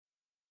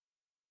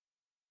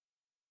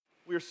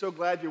We are so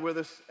glad you're with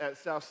us at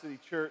South City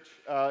Church.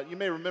 You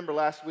may remember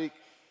last week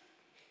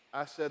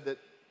I said that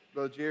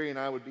Brother Jerry and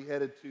I would be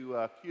headed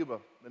to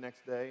Cuba the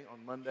next day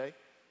on Monday.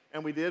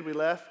 And we did. We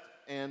left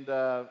and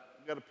got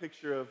a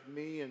picture of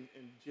me and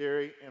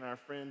Jerry and our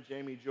friend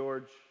Jamie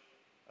George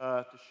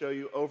to show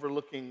you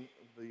overlooking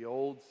the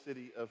old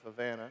city of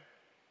Havana.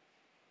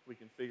 If we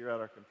can figure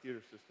out our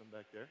computer system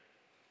back there.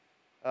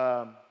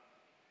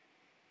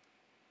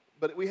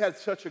 But we had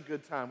such a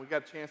good time. We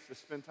got a chance to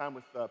spend time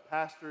with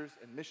pastors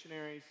and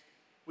missionaries.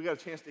 We got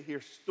a chance to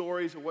hear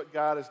stories of what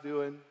God is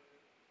doing.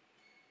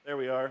 There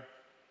we are.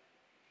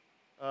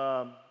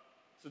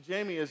 So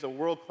Jamie is a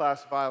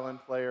world-class violin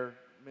player.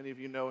 Many of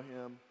you know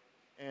him.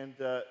 And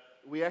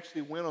we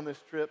actually went on this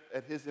trip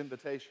at his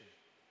invitation.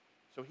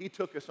 So he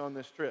took us on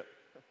this trip.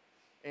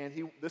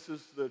 And this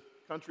is the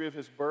country of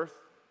his birth.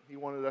 He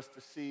wanted us to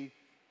see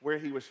where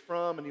he was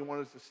from, and he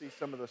wanted us to see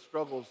some of the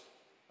struggles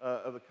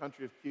of the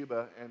country of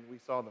Cuba, and we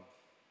saw them.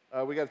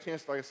 We got a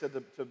chance, like I said,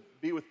 to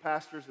be with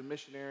pastors and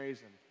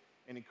missionaries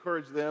and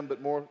encourage them,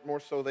 but more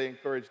so they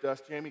encouraged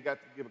us. Jamie got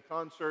to give a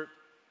concert.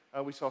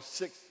 We saw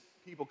 6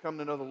 people come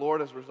to know the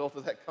Lord as a result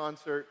of that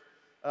concert.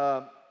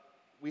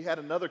 We had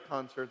another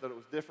concert that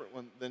was different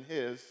than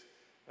his.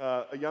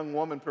 A young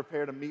woman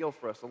prepared a meal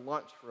for us, a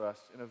lunch for us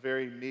in a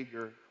very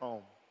meager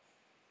home.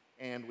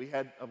 And we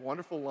had a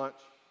wonderful lunch.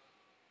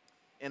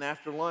 And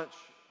after lunch,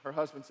 her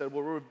husband said,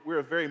 well, we're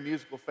a very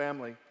musical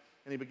family.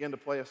 And he began to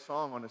play a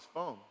song on his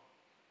phone.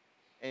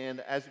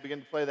 And as he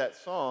began to play that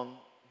song,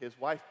 his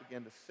wife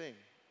began to sing.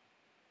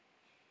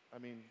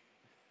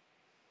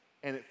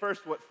 And at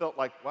first what felt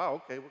like,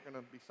 wow, okay, we're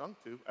going to be sung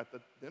to at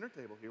the dinner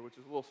table here, which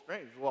is a little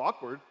strange, a little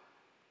awkward,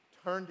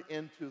 turned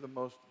into the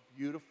most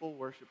beautiful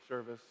worship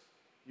service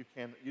you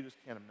just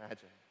can't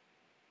imagine.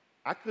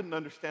 I couldn't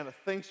understand a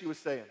thing she was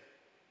saying.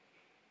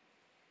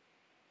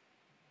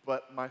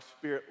 But my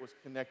spirit was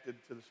connected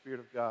to the Spirit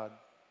of God,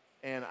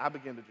 and I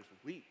began to just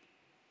weep.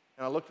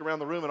 And I looked around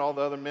the room at all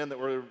the other men that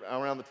were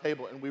around the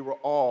table, and we were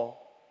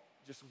all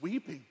just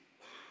weeping.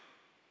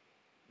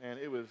 And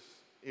it was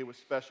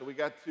special. We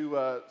got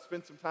to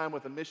spend some time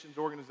with a missions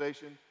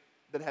organization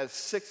that has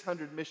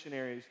 600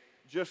 missionaries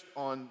just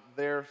on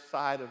their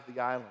side of the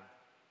island.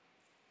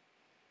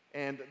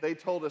 And they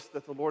told us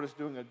that the Lord is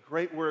doing a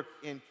great work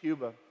in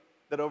Cuba,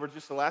 that over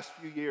just the last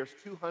few years,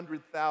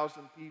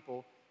 200,000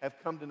 people have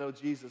come to know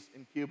Jesus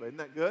in Cuba. Isn't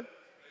that good?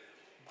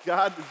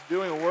 God is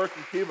doing a work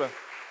in Cuba.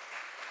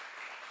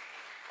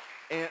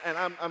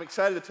 And I'm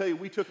excited to tell you,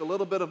 we took a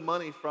little bit of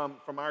money from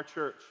our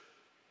church,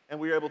 and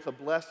we were able to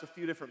bless a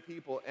few different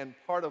people. And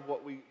part of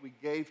what we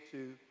gave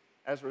to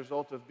as a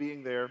result of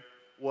being there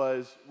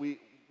was we're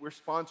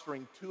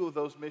sponsoring 2 of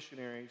those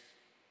missionaries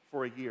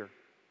for a year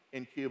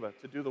in Cuba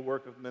to do the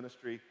work of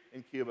ministry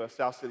in Cuba.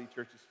 South City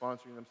Church is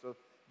sponsoring them. So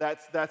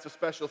that's a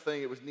special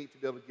thing. It was neat to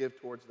be able to give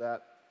towards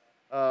that.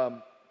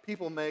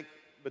 People make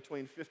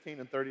between $15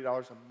 and $30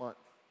 a month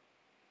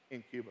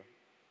in Cuba.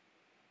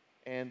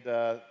 And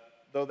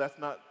though that's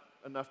not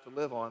enough to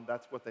live on,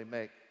 that's what they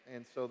make.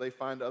 And so they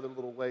find other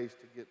little ways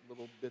to get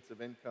little bits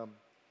of income.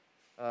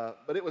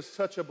 But it was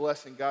such a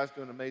blessing. God's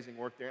doing amazing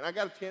work there. And I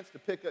got a chance to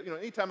pick up,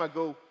 anytime I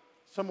go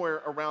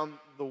somewhere around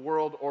the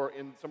world or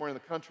somewhere in the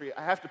country,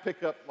 I have to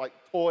pick up like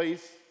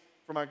toys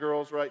for my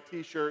girls, right?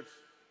 T-shirts,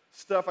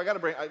 stuff. I got to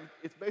bring,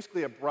 it's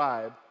basically a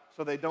bribe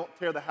so they don't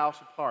tear the house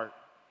apart.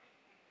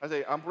 I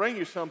say, I'm bringing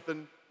you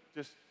something,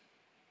 just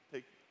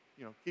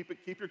keep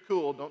your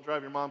cool, don't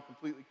drive your mom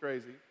completely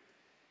crazy.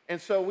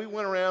 And so we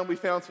went around, we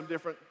found some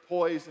different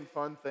toys and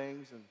fun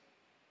things, and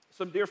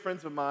some dear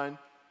friends of mine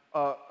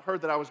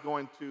heard that I was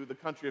going to the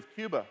country of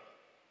Cuba,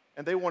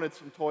 and they wanted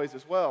some toys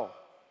as well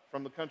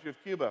from the country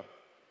of Cuba.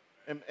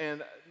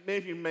 And many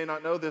of you may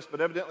not know this,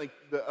 but evidently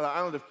the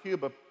island of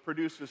Cuba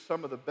produces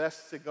some of the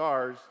best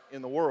cigars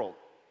in the world.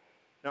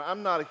 Now,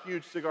 I'm not a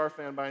huge cigar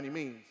fan by any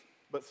means,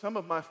 but some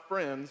of my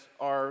friends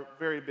are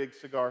very big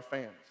cigar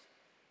fans.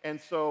 And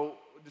so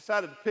we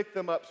decided to pick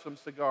them up some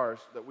cigars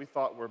that we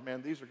thought were,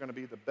 man, these are going to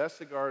be the best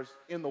cigars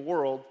in the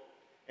world.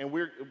 And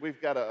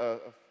we've got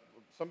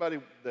somebody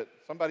that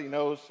somebody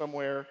knows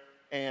somewhere,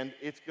 and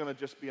it's going to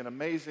just be an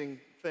amazing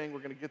thing. We're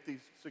going to get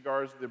these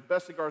cigars, the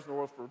best cigars in the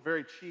world, for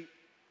very cheap.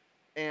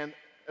 And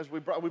as we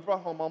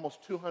brought home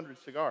almost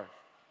 200 cigars.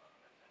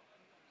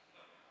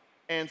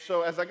 And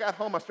so as I got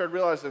home, I started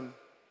realizing,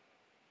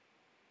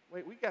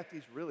 wait, we got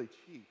these really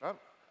cheap. I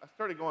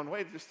started going,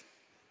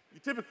 you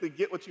typically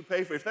get what you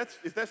pay for. If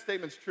that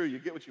statement's true, you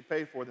get what you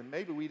pay for, then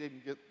maybe we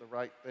didn't get the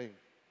right thing.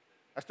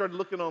 I started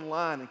looking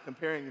online and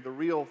comparing the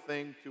real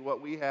thing to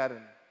what we had,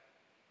 and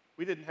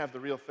we didn't have the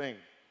real thing.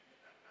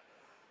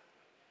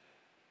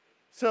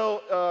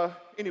 So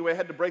anyway, I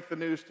had to break the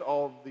news to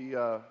all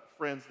the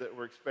friends that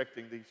were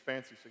expecting these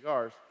fancy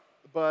cigars.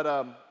 But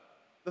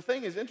the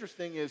thing is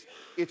interesting is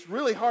it's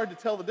really hard to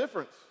tell the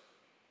difference.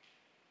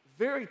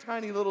 Very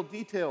tiny little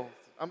details.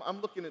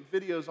 I'm looking at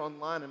videos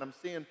online, and I'm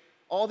seeing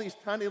all these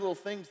tiny little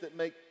things that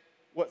make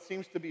what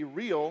seems to be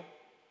real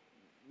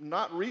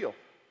not real.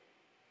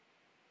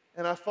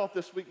 And I thought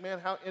this week, man,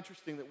 how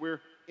interesting that we're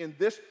in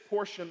this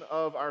portion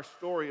of our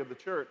story of the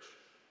church,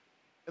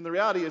 And the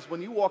reality is,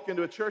 when you walk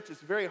into a church, it's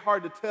very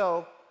hard to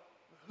tell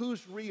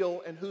who's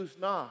real and who's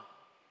not.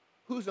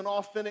 Who's an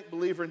authentic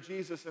believer in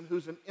Jesus and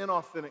who's an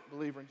inauthentic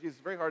believer in Jesus.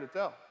 It's very hard to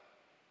tell.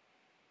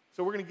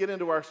 So we're going to get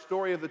into our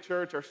story of the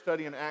church, our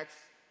study in Acts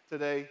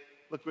today.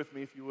 Look with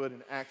me, if you would,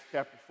 in Acts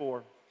chapter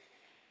 4.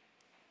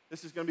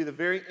 This is going to be the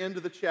very end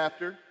of the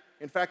chapter.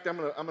 In fact, I'm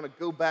going to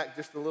go back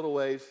just a little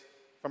ways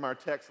from our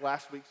text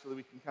last week so that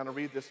we can kind of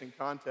read this in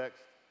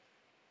context.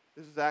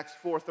 This is Acts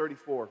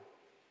 4:34.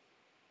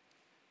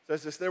 It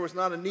says this, "There was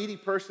not a needy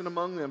person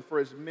among them, for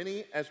as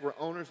many as were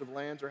owners of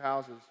lands or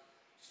houses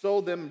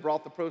sold them and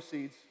brought the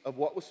proceeds of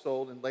what was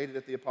sold and laid it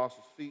at the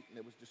apostles' feet, and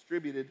it was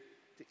distributed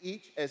to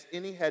each as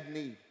any had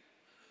need.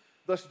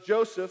 Thus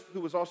Joseph,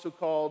 who was also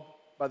called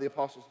by the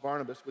apostles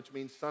Barnabas, which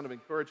means son of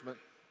encouragement,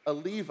 a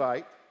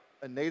Levite,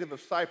 a native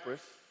of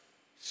Cyprus,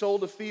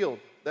 sold a field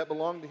that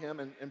belonged to him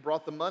and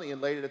brought the money and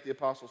laid it at the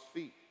apostles'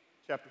 feet."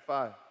 Chapter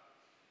 5.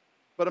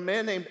 "But a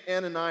man named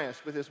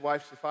Ananias with his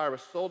wife Sapphira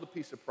sold a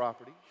piece of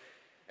property,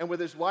 and with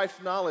his wife's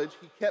knowledge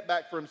he kept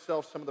back for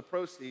himself some of the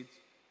proceeds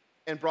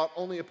and brought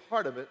only a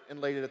part of it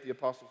and laid it at the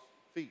apostles'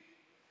 feet.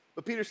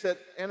 But Peter said,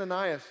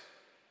 'Ananias,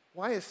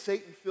 why has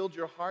Satan filled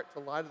your heart to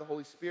lie to the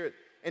Holy Spirit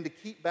and to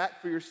keep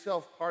back for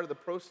yourself part of the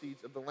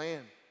proceeds of the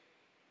land?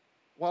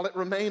 While it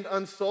remained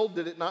unsold,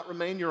 did it not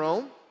remain your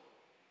own?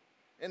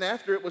 And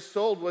after it was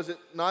sold, was it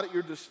not at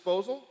your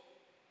disposal?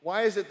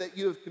 Why is it that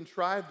you have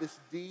contrived this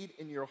deed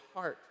in your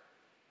heart?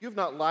 You have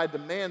not lied to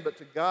man, but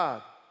to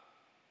God.'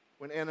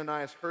 When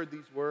Ananias heard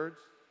these words,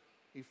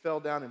 he fell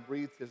down and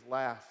breathed his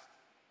last.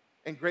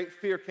 And great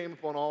fear came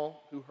upon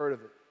all who heard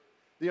of it.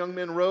 The young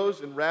men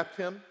rose and wrapped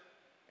him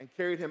and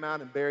carried him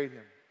out and buried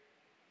him.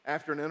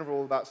 After an interval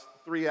of about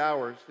 3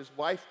 hours, his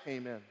wife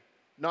came in,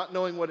 not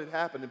knowing what had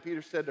happened. And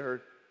Peter said to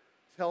her,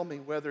 'Tell me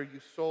whether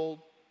you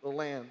sold the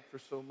land for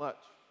so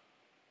much.'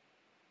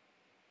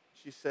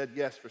 She said,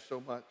 'Yes, for so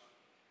much.'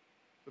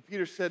 But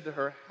Peter said to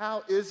her,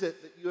 'How is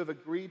it that you have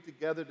agreed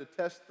together to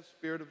test the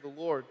Spirit of the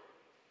Lord?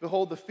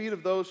 Behold, the feet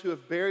of those who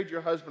have buried your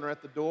husband are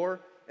at the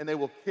door, and they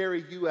will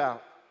carry you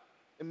out.'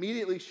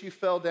 Immediately she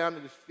fell down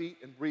at his feet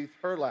and breathed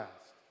her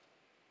last.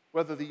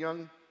 When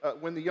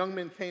the young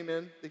men came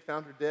in, they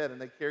found her dead,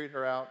 and they carried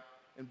her out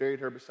and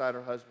buried her beside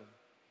her husband.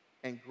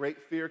 And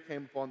great fear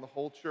came upon the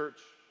whole church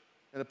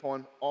and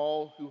upon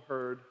all who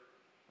heard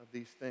of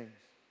these things."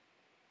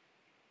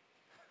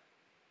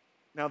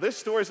 Now, this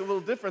story is a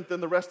little different than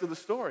the rest of the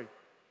story.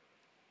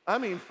 I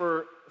mean,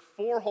 for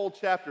 4 whole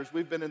chapters,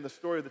 we've been in the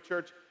story of the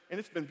church, and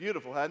it's been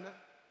beautiful, hasn't it?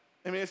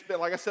 I mean, it's been,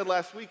 like I said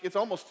last week, it's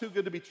almost too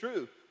good to be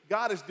true.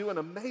 God is doing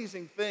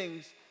amazing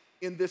things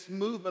in this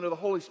movement of the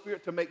Holy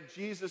Spirit to make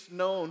Jesus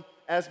known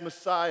as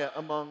Messiah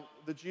among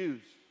the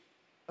Jews.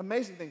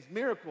 Amazing things,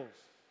 miracles,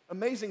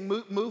 amazing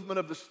movement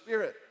of the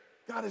Spirit.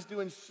 God is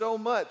doing so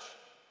much,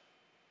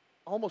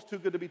 almost too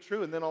good to be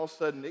true, and then all of a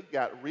sudden it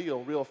got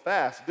real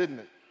fast, didn't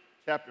it?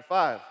 Chapter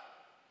 5.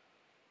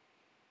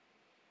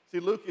 See,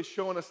 Luke is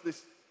showing us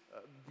this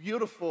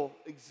beautiful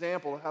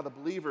example of how the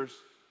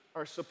believers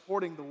are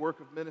supporting the work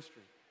of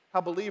ministry,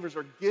 how believers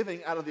are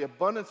giving out of the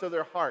abundance of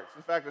their hearts.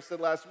 In fact, I said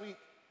last week,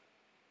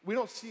 we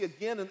don't see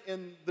again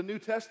in the New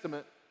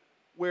Testament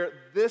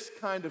where this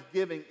kind of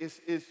giving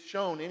is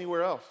shown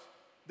anywhere else.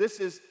 This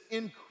is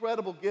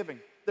incredible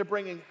giving. They're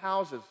bringing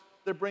houses,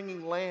 they're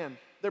bringing land,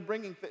 they're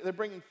bringing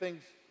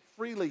things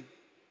freely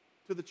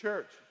to the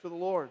church, to the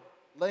Lord,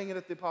 laying it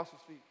at the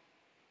apostles' feet.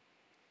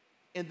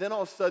 And then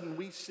all of a sudden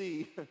we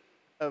see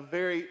a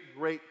very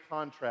great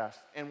contrast.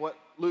 And what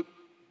Luke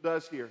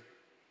does here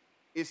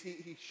is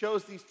he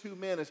shows these 2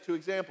 men as 2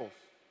 examples.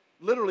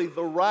 Literally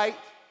the right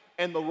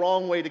and the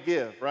wrong way to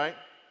give, right?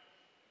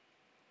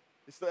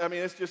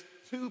 It's just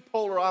 2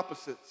 polar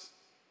opposites.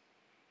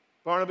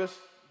 Barnabas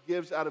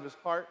gives out of his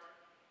heart,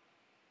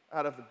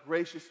 out of the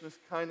graciousness,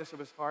 kindness of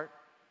his heart.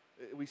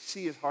 We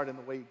see his heart in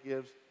the way he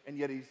gives, and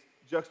yet he's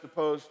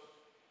juxtaposed,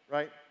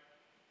 right,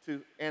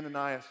 to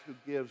Ananias, who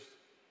gives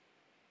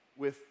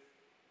with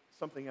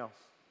something else,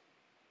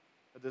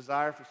 a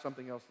desire for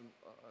something else,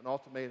 an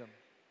ultimatum.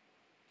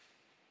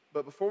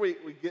 But before we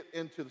get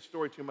into the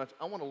story too much,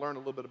 I want to learn a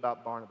little bit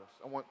about Barnabas.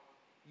 I want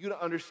you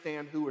to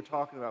understand who we're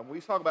talking about. When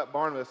we talk about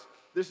Barnabas,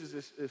 this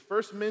is his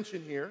first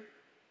mention here,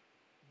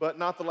 but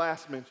not the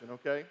last mention,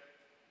 okay?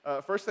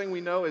 First thing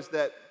we know is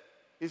that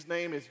his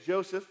name is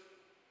Joseph,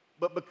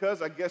 but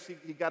because I guess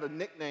he got a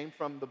nickname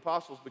from the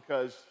apostles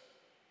because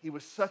he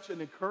was such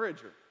an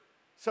encourager,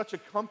 such a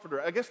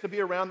comforter. I guess to be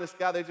around this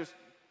guy, they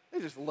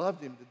just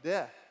loved him to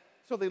death.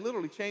 So they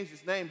literally changed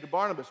his name to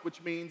Barnabas,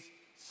 which means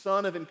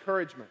son of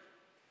encouragement.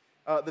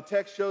 The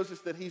text shows us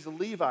that he's a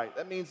Levite.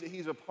 That means that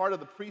he's a part of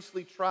the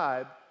priestly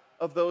tribe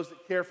of those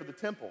that care for the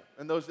temple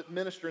and those that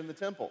minister in the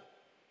temple.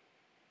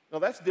 Now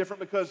that's different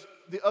because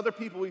the other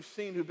people we've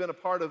seen who've been a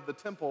part of the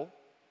temple,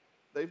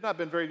 they've not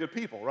been very good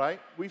people,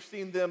 right? We've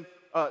seen them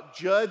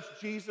judge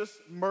Jesus,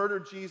 murder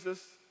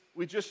Jesus.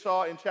 We just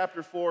saw in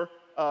chapter 4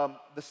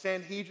 the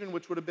Sanhedrin,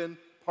 which would have been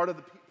part of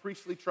the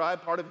priestly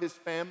tribe, part of his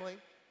family.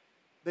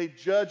 They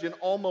judge and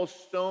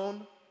almost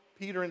stone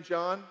Peter and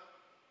John.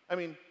 I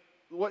mean,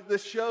 what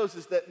this shows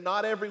is that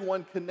not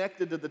everyone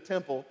connected to the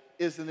temple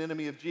is an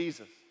enemy of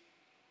Jesus.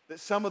 That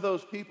some of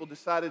those people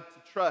decided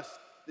to trust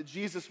that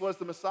Jesus was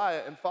the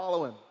Messiah and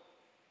follow him.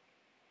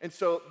 And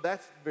so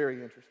that's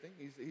very interesting.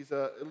 He's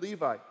a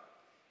Levite.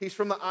 He's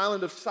from the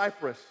island of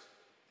Cyprus.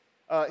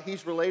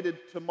 He's related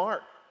to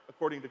Mark,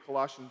 according to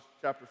Colossians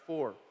chapter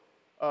 4.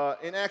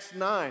 In Acts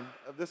 9,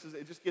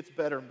 it just gets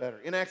better and better.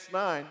 In Acts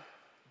 9,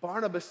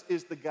 Barnabas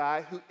is the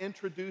guy who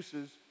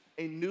introduces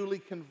a newly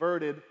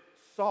converted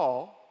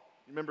Saul.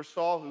 You remember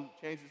Saul, who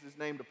changes his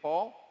name to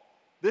Paul?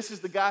 This is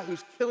the guy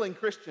who's killing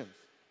Christians.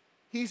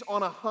 He's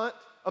on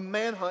a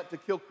manhunt to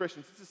kill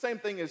Christians. It's the same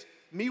thing as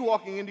me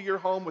walking into your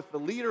home with the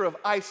leader of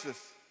ISIS.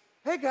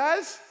 Hey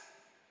guys,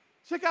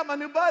 check out my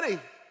new buddy.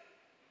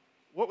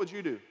 What would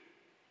you do?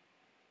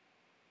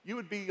 You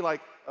would be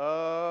like,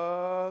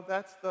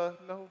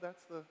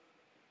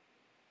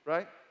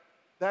 right?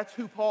 That's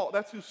who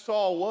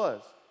Saul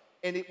was.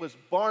 And it was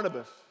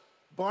Barnabas.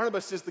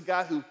 Barnabas is the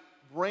guy who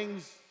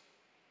brings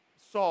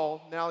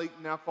Saul,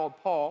 now called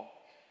Paul,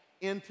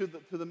 into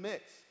the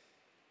mix.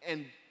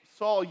 And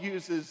Saul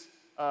uses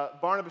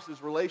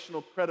Barnabas'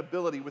 relational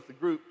credibility with the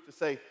group to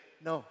say,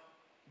 no,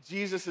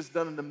 Jesus has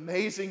done an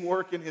amazing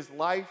work in his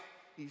life.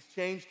 He's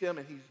changed him,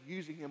 and he's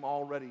using him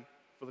already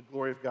for the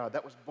glory of God.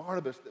 That was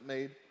Barnabas that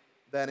made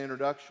that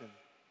introduction.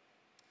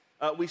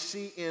 We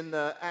see in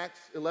Acts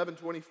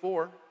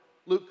 11:24,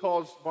 Luke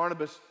calls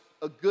Barnabas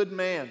a good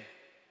man,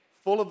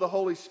 full of the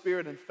Holy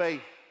Spirit and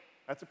faith.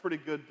 That's a pretty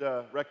good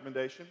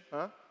recommendation,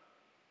 huh?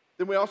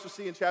 Then we also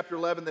see in chapter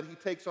 11 that he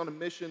takes on a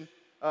mission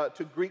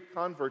to Greek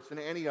converts in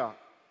Antioch.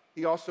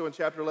 He also, in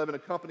chapter 11,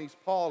 accompanies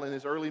Paul in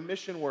his early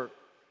mission work.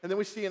 And then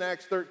we see in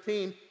Acts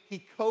 13,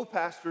 he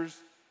co-pastors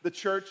the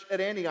church at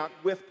Antioch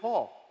with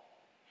Paul.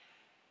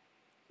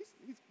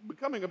 He's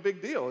becoming a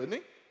big deal, isn't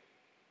he?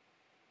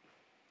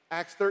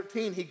 Acts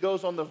 13, he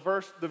goes on the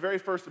very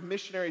first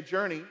missionary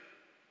journey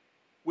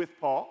with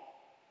Paul.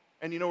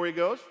 And you know where he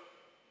goes?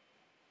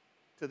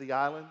 To the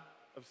island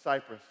of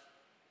Cyprus.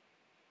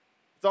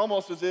 It's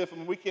almost as if,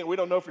 we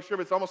don't know for sure,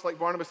 but it's almost like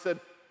Barnabas said,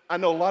 I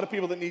know a lot of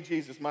people that need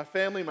Jesus. My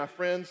family, my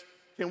friends,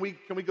 can we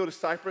go to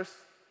Cyprus?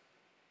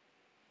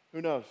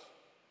 Who knows?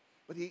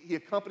 But he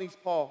accompanies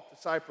Paul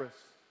to Cyprus.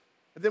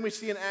 And then we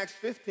see in Acts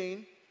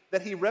 15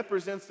 that he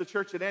represents the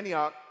church at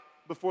Antioch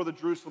before the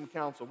Jerusalem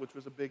Council, which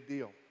was a big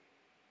deal.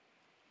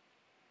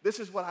 This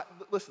is what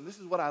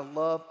I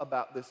love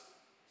about this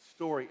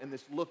story and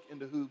this look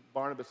into who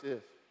Barnabas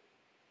is.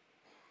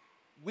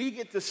 We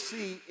get to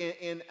see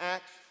in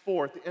Acts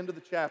 4, at the end of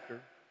the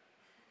chapter,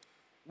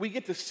 we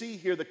get to see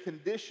here the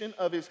condition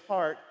of his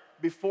heart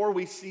before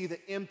we see the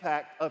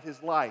impact of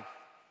his life.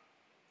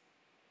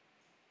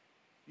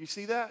 You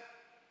see that?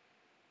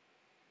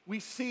 We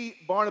see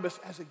Barnabas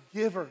as a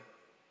giver,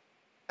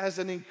 as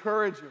an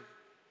encourager,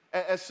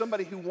 as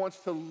somebody who wants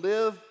to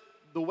live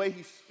the way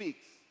he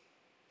speaks.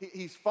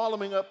 He's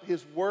following up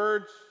his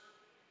words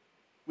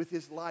with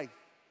his life.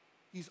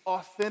 He's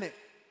authentic.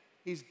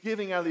 He's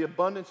giving out of the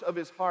abundance of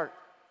his heart.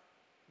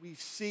 We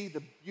see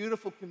the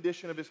beautiful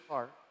condition of his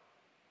heart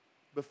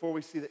before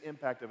we see the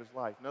impact of his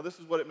life. Now, this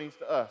is what it means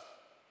to us.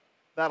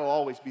 That'll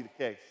always be the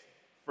case.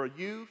 For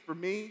you, for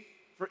me,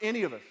 for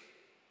any of us.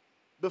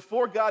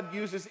 Before God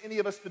uses any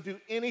of us to do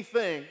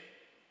anything,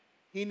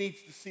 he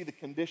needs to see the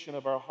condition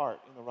of our heart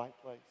in the right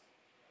place.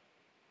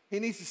 He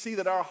needs to see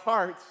that our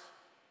hearts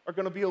are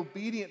going to be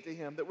obedient to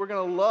him, that we're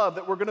going to love,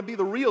 that we're going to be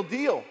the real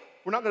deal.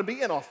 We're not going to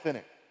be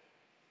inauthentic.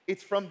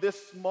 It's from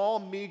this small,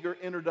 meager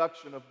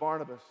introduction of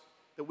Barnabas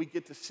that we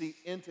get to see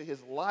into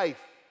his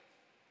life,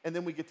 and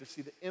then we get to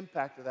see the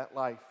impact of that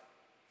life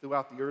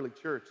throughout the early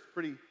church.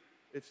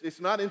 It's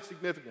not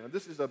insignificant.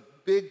 This is a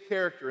big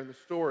character in the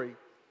story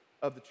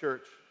of the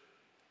church.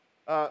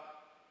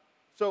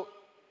 So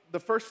the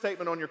first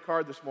statement on your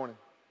card this morning,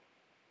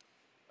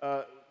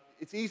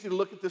 it's easy to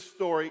look at this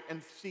story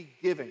and see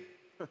giving.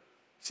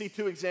 See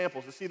two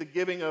examples. To see the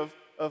giving of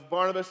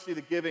Barnabas, see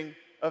the giving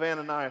of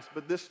Ananias.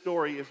 But this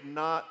story is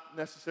not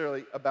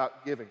necessarily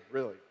about giving,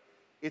 really.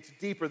 It's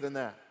deeper than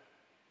that.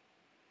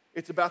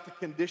 It's about the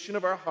condition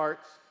of our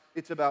hearts.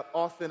 It's about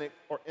authentic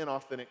or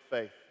inauthentic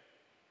faith.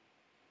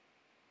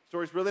 The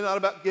story's really not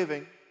about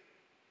giving.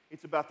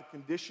 It's about the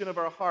condition of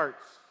our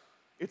hearts.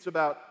 It's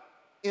about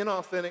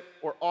inauthentic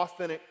or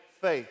authentic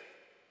faith.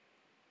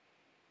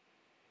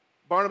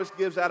 Barnabas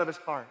gives out of his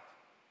heart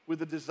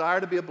with a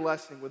desire to be a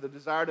blessing, with a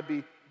desire to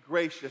be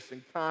gracious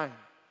and kind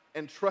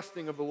and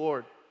trusting of the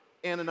Lord.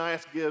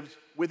 Ananias gives,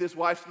 with his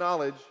wife's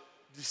knowledge,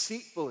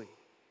 deceitfully.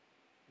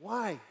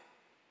 Why?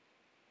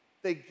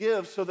 They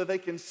give so that they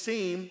can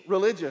seem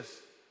religious.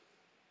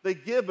 They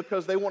give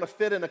because they want to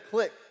fit in a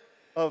clique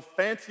of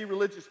fancy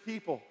religious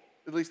people.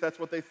 At least that's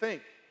what they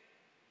think.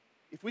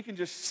 If we can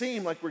just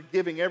seem like we're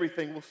giving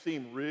everything, we'll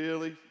seem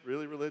really,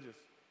 really religious,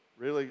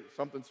 really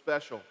something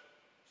special,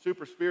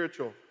 super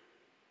spiritual.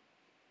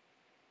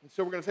 And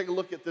so we're going to take a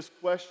look at this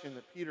question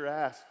that Peter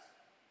asked.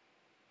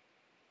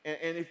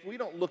 And if we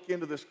don't look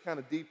into this kind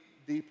of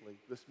deeply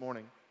this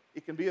morning,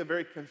 it can be a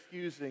very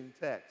confusing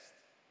text.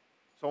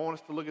 So I want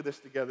us to look at this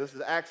together. This is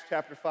Acts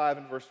chapter 5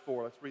 and verse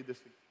 4. Let's read this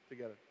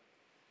together.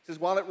 It says,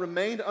 while it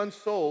remained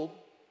unsold,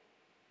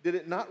 did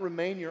it not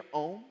remain your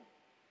own?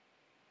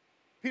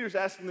 Peter's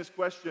asking this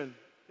question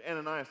to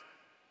Ananias,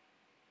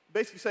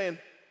 basically saying,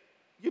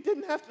 you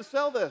didn't have to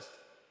sell this.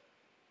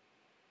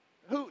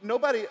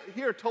 Nobody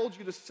here told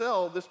you to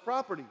sell this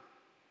property.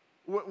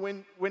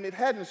 When it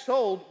hadn't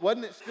sold,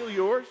 wasn't it still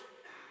yours?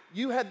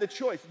 You had the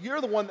choice.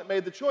 You're the one that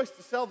made the choice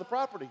to sell the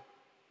property.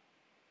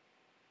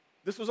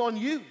 This was on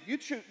you. You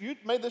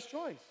made this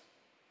choice.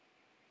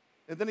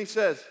 And then he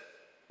says,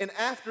 and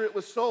after it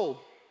was sold,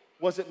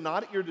 was it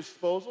not at your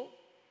disposal?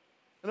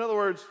 In other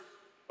words,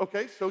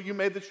 okay, so you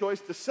made the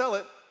choice to sell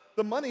it.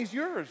 The money's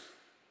yours.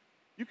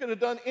 You could have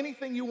done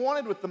anything you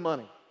wanted with the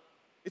money.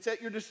 It's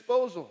at your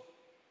disposal.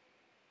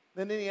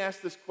 Then he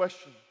asked this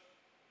question,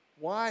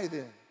 why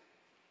then?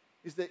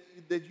 Is that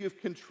you've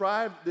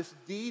contrived this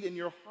deed in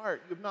your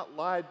heart. You have not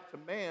lied to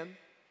man,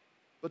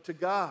 but to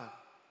God.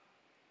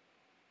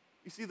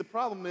 You see, the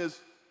problem is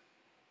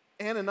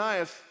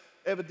Ananias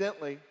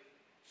evidently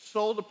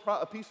sold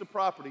a piece of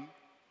property,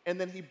 and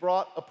then he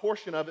brought a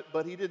portion of it,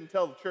 but he didn't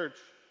tell the church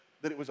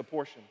that it was a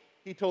portion.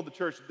 He told the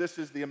church, this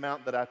is the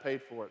amount that I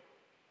paid for it.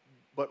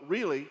 But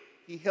really,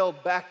 he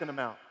held back an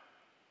amount.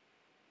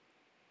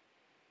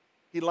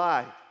 He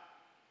lied.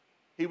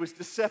 He was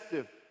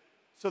deceptive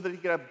so that he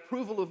could have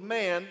approval of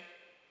man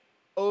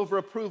over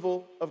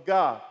approval of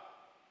God,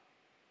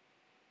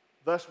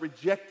 thus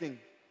rejecting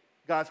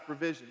God's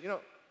provision. You know,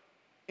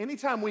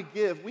 anytime we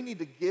give, we need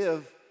to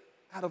give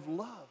out of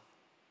love.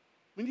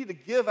 We need to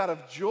give out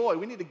of joy.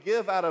 We need to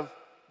give out of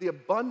the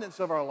abundance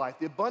of our life,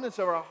 the abundance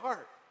of our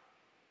heart.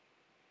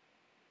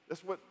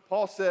 That's what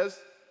Paul says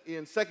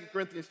in 2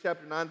 Corinthians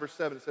chapter 9, verse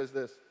 7. It says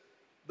this,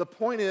 the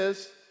point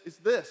is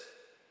this,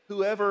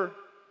 whoever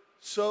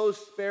sows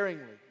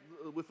sparingly,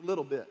 with a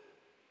little bit,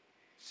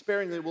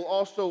 sparingly will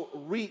also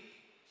reap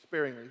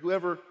sparingly.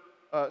 Whoever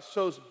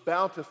sows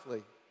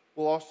bountifully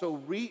will also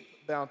reap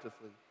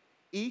bountifully.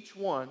 Each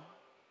one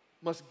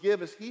must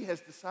give as he has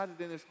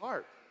decided in his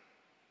heart,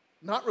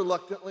 not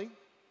reluctantly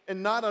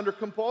and not under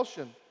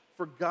compulsion,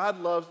 for God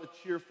loves a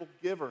cheerful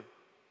giver.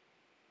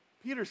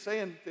 Peter's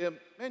saying to him,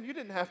 man, you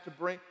didn't have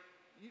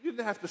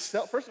to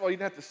sell, first of all, you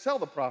didn't have to sell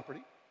the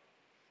property.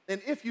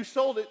 And if you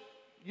sold it,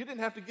 you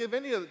didn't have to give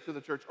any of it to the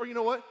church. Or you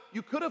know what?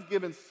 You could have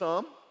given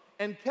some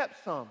and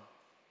kept some.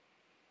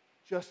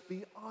 Just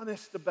be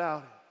honest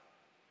about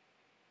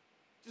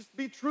it. Just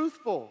be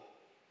truthful.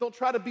 Don't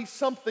try to be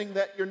something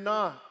that you're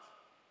not.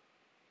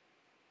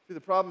 See,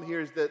 the problem here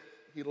is that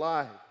he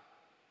lied.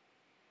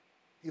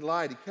 He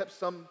lied. He kept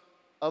some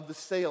of the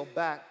sale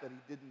back that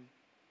he didn't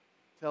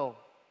tell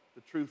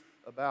the truth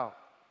about.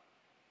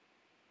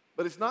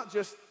 But it's not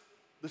just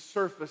the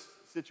surface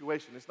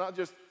situation. It's not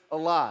just a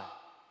lie.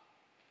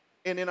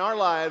 And in our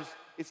lives,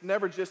 it's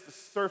never just a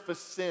surface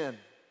sin.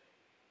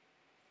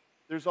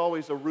 There's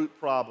always a root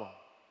problem.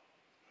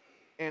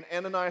 And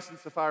Ananias and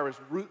Sapphira's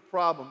root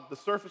problem, the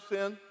surface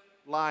sin,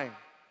 lying.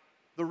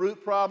 The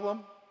root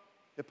problem,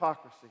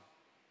 hypocrisy.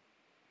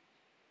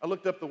 I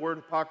looked up the word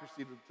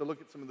hypocrisy to look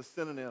at some of the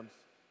synonyms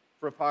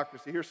for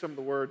hypocrisy. Here's some of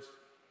the words.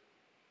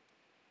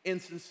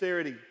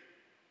 Insincerity,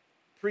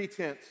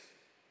 pretense,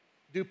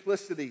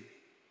 duplicity,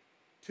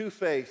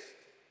 two-faced,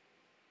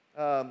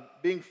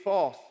 being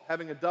false,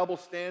 having a double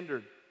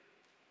standard,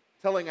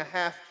 telling a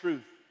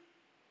half-truth,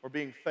 or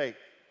being fake.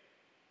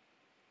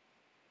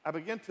 I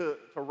began to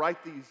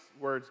write these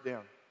words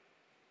down.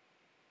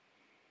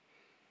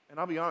 And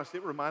I'll be honest,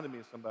 it reminded me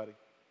of somebody.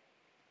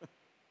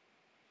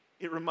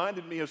 It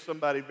reminded me of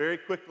somebody very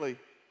quickly,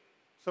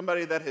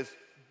 somebody that has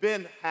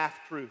been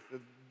half-truth,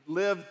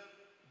 lived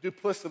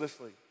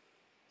duplicitously,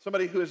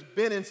 somebody who has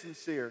been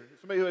insincere,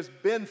 somebody who has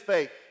been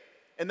fake,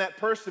 and that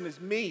person is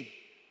me.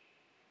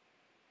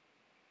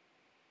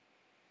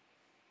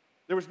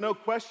 There was no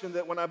question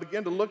that when I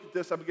began to look at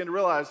this, I began to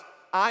realize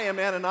I am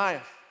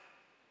Ananias.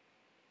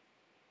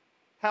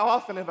 How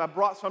often have I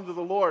brought some to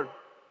the Lord,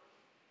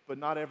 but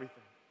not everything?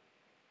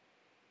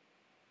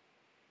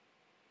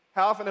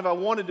 How often have I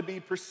wanted to be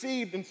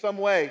perceived in some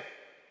way,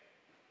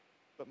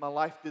 but my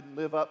life didn't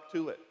live up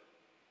to it?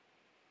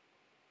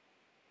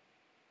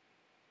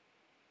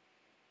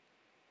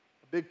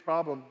 A big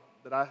problem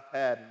that I've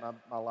had in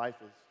my life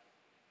is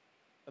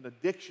an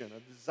addiction, a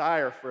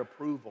desire for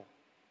approval.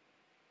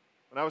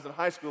 When I was in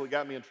high school, it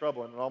got me in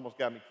trouble and it almost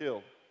got me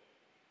killed.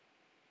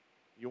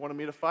 You wanted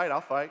me to fight? I'll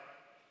fight.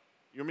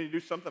 You want me to do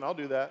something? I'll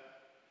do that.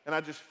 And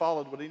I just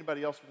followed what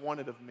anybody else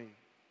wanted of me.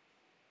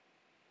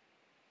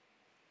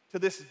 To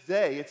this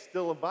day, it's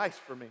still a vice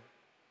for me.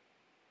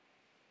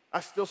 I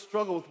still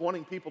struggle with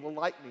wanting people to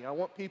like me. I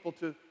want people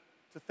to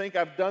think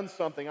I've done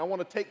something. I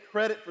want to take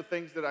credit for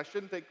things that I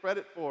shouldn't take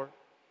credit for.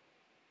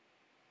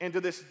 And to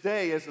this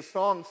day, as the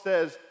song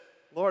says,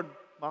 Lord,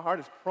 my heart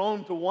is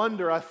prone to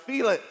wonder. I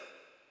feel it.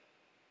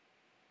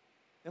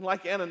 And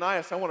like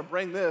Ananias, I want to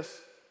bring this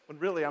when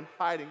really I'm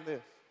hiding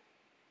this.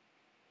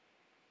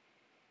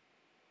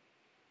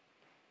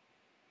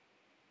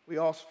 We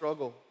all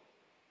struggle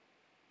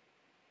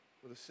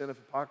with a sin of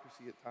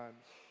hypocrisy at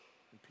times.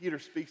 And Peter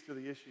speaks to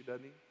the issue,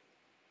 doesn't he?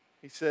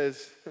 He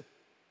says,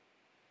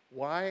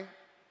 why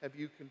have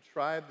you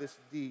contrived this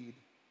deed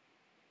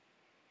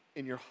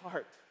in your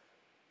heart?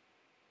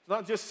 It's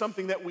not just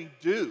something that we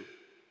do.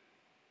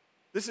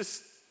 This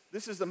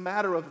is a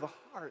matter of the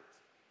heart.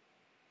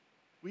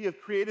 We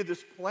have created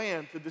this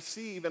plan to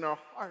deceive in our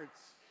hearts.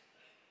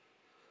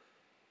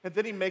 And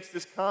then he makes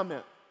this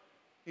comment.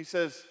 He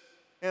says,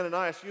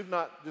 Ananias, you've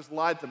not just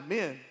lied to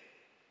men,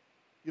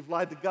 you've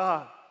lied to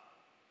God.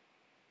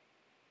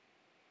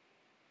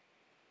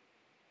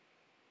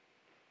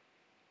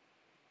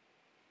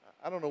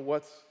 I don't know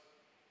what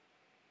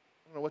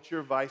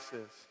your vice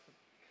is.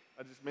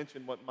 I just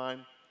mentioned what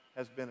mine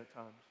has been at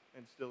times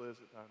and still is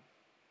at times.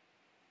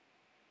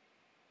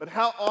 But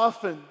how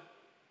often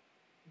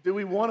do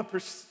we want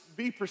to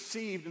be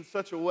perceived in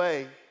such a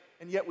way,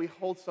 and yet we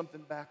hold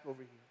something back over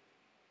here?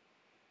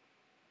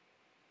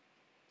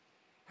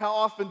 How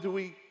often do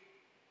we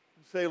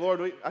say,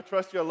 Lord, I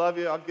trust you, I love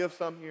you, I'll give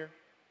some here,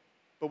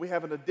 but we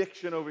have an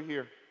addiction over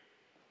here?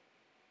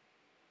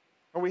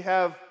 Or we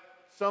have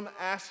some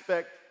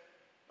aspect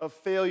of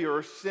failure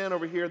or sin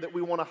over here that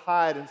we want to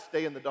hide and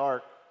stay in the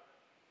dark?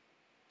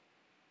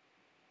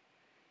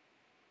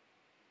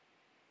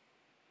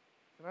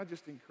 Can I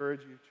just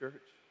encourage you, church,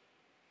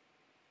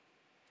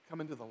 to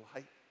come into the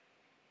light?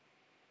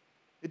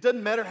 It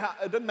doesn't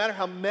matter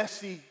how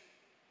messy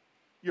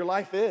your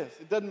life is.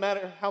 It doesn't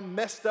matter how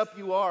messed up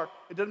you are.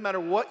 It doesn't matter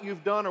what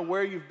you've done or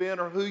where you've been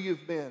or who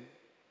you've been.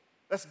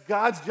 That's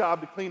God's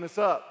job to clean us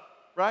up,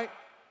 right?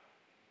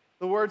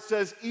 The Word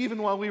says,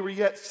 even while we were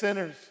yet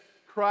sinners,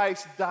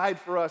 Christ died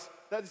for us.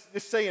 That's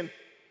just saying,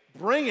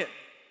 bring it.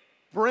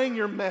 Bring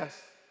your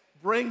mess.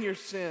 Bring your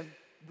sin.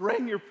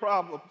 Bring your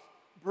problems.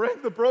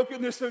 Bring the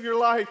brokenness of your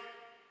life.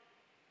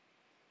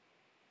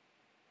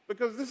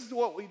 Because this is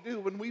what we do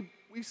when we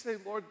say,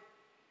 Lord,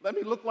 let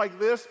me look like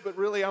this, but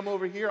really I'm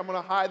over here. I'm going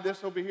to hide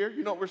this over here.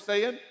 You know what we're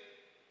saying?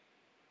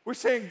 We're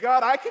saying,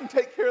 God, I can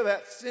take care of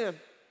that sin.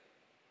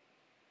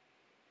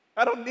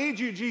 I don't need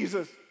you,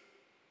 Jesus.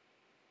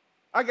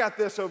 I got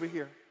this over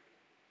here.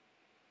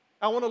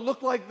 I want to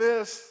look like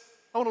this.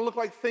 I want to look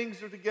like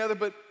things are together,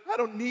 but I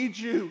don't need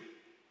you.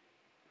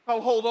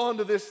 I'll hold on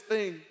to this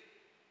thing.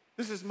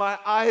 This is my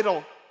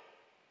idol.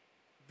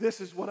 This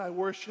is what I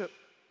worship.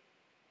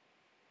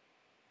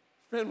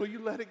 Friend, will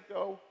you let it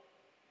go?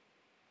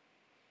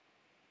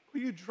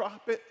 Will you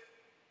drop it?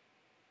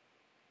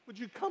 Would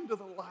you come to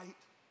the light,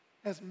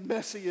 as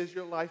messy as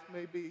your life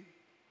may be,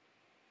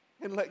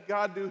 and let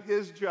God do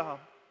His job?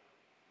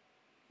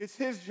 It's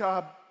His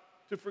job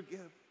to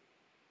forgive.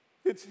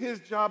 It's His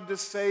job to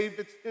save.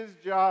 It's His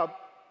job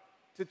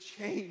to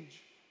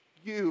change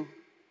you.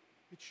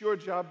 It's your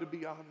job to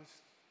be honest.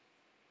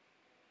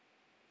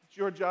 It's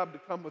your job to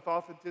come with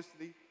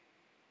authenticity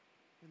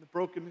in the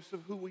brokenness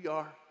of who we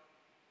are.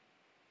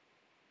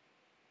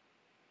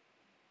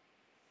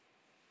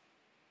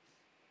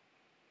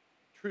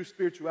 True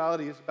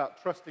spirituality is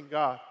about trusting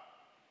God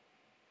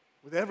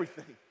with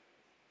everything.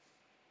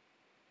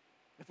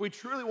 If we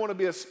truly want to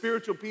be a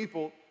spiritual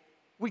people,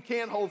 we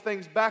can't hold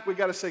things back. We've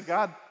got to say,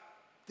 God,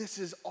 this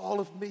is all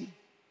of me.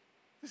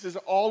 This is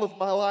all of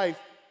my life.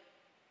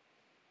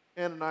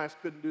 Ananias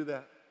couldn't do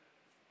that.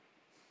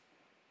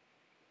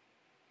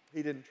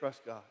 He didn't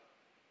trust God.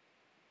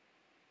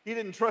 He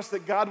didn't trust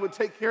that God would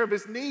take care of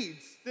his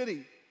needs, did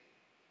he?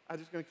 I'm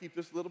just going to keep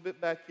this a little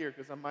bit back here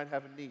because I might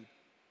have a need.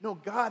 No,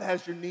 God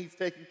has your needs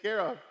taken care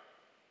of.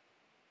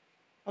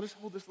 I'll just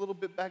hold this a little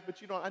bit back, but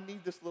I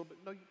need this a little bit.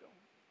 No, you don't.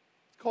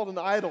 It's called an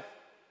idol.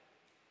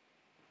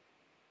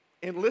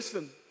 And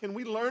listen, can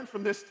we learn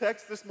from this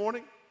text this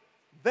morning?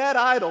 That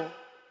idol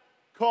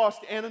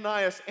cost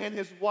Ananias and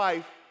his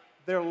wife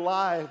their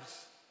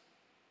lives.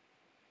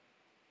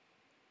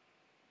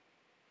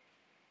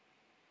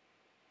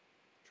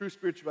 True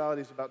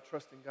spirituality is about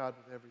trusting God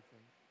with everything.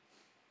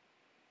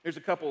 Here's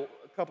a couple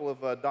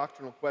of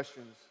doctrinal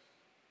questions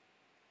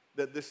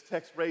that this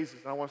text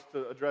raises, and I want us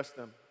to address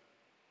them.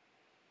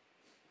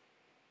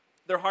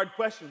 They're hard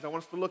questions. I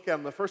want us to look at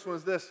them. The first one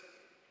is this.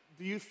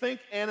 Do you think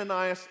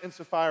Ananias and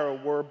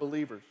Sapphira were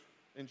believers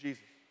in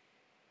Jesus?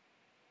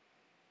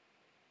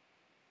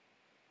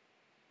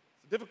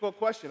 It's a difficult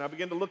question. I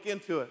began to look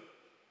into it.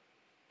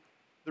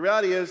 The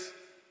reality is,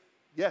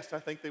 yes, I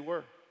think they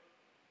were.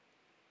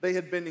 They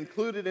had been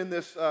included in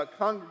this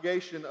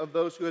congregation of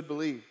those who had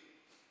believed.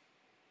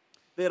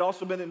 They had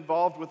also been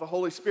involved with the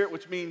Holy Spirit,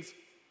 which means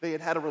they had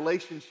had a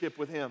relationship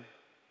with Him.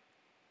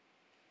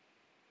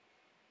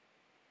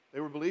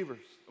 They were believers.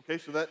 Okay,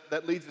 so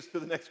that leads us to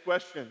the next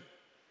question.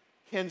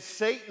 Can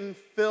Satan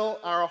fill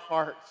our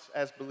hearts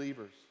as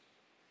believers?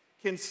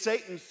 Can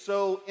Satan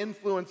so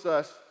influence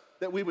us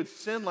that we would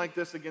sin like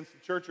this against the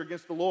church or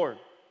against the Lord?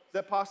 Is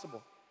that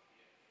possible?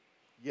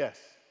 Yes.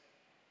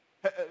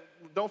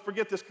 Don't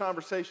forget this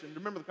conversation.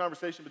 Remember the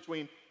conversation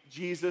between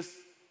Jesus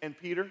and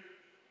Peter?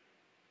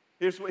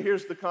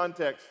 Here's the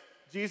context.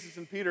 Jesus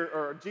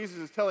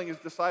is telling his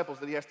disciples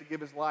that he has to give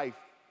his life,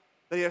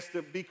 that he has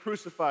to be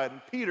crucified.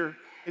 And Peter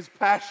is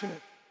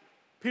passionate.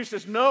 Peter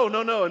says, no.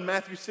 In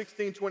Matthew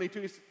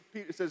 16:22,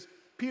 it says,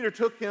 Peter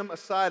took him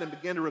aside and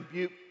began to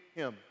rebuke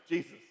him,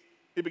 Jesus.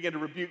 He began to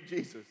rebuke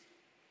Jesus.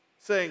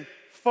 saying,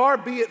 "Far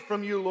be it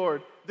from you,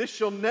 Lord. This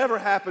shall never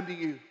happen to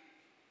you."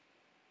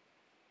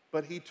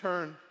 But he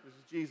turned, this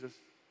is Jesus,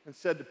 and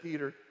said to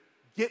Peter,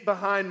 "Get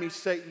behind me,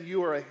 Satan.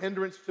 You are a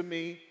hindrance to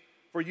me,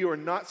 for you are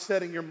not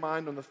setting your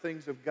mind on the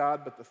things of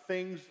God, but the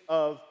things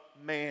of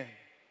man."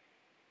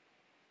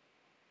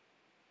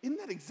 Isn't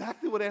that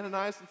exactly what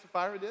Ananias and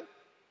Sapphira did?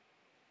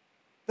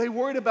 They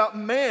worried about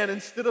man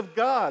instead of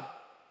God.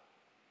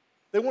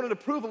 They wanted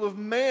approval of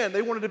man.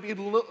 They wanted to be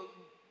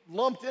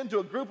lumped into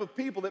a group of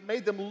people that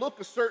made them look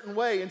a certain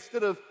way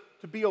instead of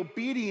to be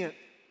obedient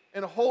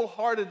and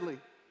wholeheartedly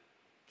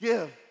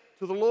give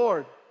to the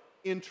Lord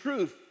in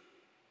truth.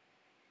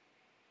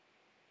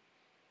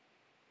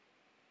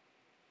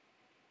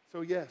 So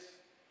yes,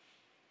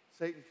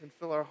 Satan can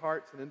fill our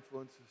hearts and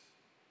influence us.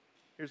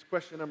 Here's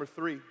question number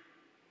 3.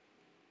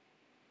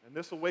 And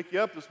this will wake you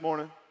up this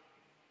morning.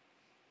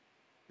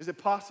 Is it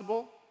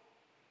possible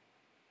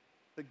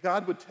that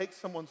God would take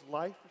someone's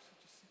life for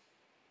such a sin?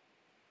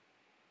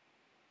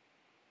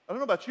 I don't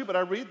know about you, but I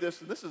read this,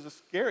 and this is a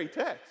scary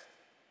text.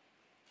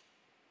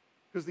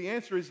 Because the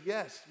answer is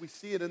yes, we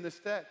see it in this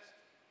text.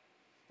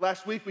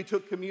 Last week we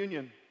took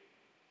communion,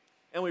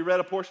 and we read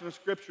a portion of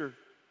Scripture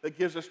that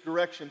gives us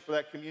direction for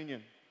that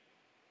communion.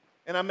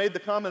 And I made the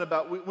comment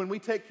about when we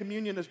take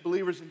communion as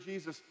believers in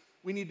Jesus,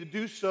 we need to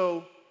do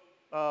so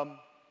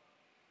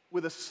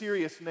with a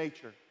serious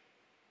nature.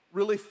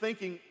 Really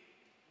thinking,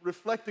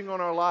 reflecting on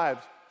our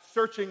lives,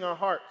 searching our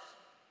hearts.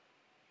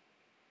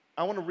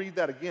 I want to read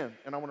that again,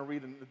 and I want to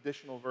read an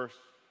additional verse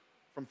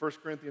from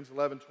 1 Corinthians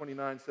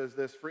 11:29 says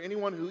this, "For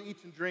anyone who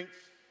eats and drinks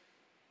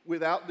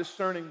without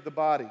discerning the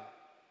body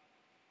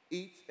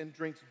eats and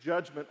drinks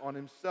judgment on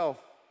himself."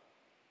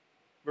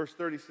 Verse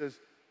 30 says,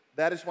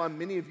 "That is why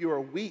many of you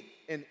are weak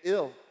and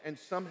ill, and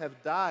some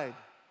have died.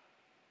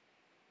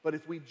 But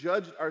if we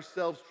judged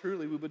ourselves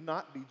truly, we would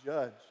not be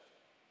judged."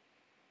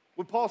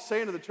 What Paul's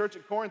saying to the church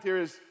at Corinth here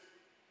is,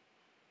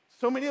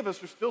 so many of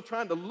us are still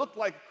trying to look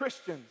like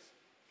Christians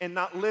and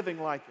not living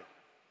like it.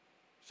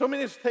 So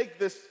many of us take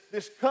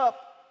this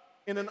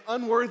cup in an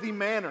unworthy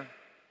manner.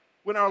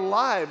 When our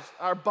lives,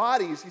 our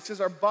bodies, he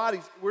says our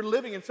bodies, we're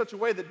living in such a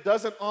way that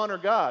doesn't honor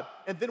God.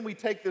 And then we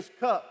take this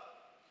cup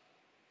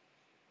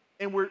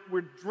and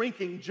we're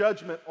drinking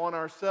judgment on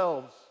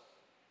ourselves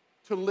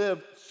to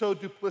live so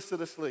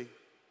duplicitously,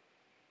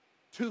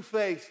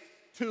 two-faced,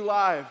 two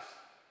lives.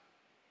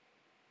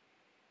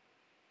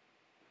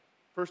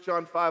 1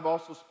 John 5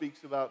 also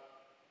speaks about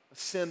a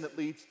sin that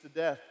leads to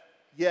death.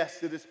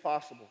 Yes, it is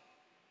possible.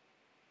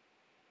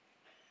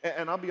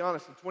 And I'll be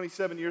honest, in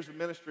 27 years of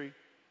ministry,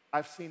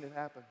 I've seen it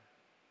happen.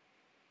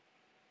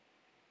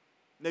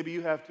 Maybe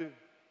you have too.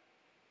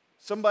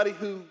 Somebody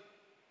who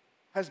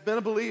has been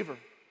a believer,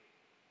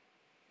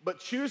 but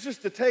chooses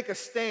to take a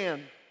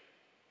stand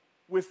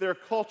with their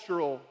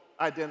cultural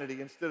identity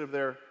instead of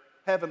their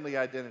heavenly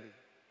identity.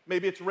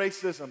 Maybe it's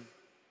racism.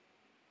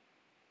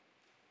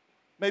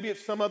 Maybe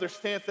it's some other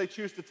stance they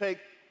choose to take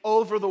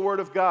over the Word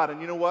of God. And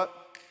you know what?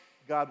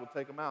 God will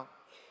take them out.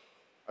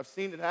 I've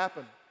seen it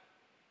happen.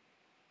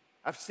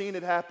 I've seen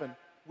it happen.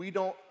 We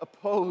don't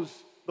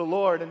oppose the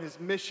Lord and His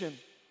mission.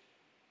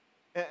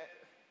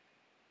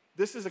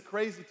 This is a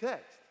crazy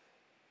text.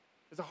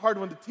 It's a hard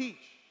one to teach.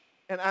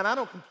 And I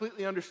don't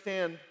completely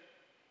understand.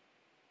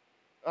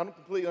 I don't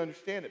completely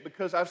understand it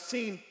because I've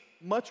seen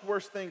much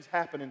worse things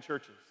happen in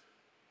churches.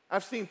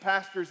 I've seen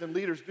pastors and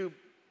leaders do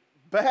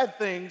bad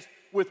things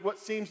with what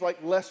seems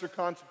like lesser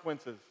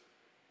consequences.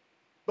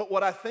 But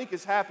what I think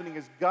is happening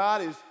is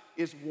God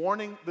is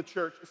warning the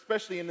church,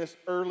 especially in this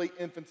early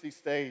infancy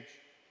stage.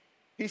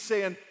 He's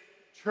saying,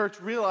 church,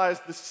 realize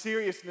the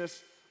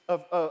seriousness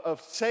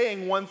of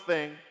saying one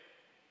thing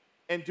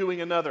and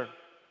doing another.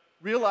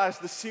 Realize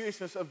the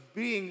seriousness of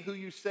being who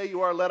you say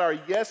you are. Let our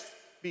yes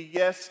be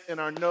yes and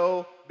our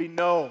no be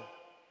no.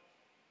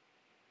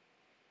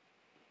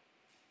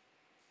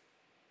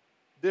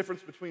 The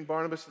difference between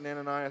Barnabas and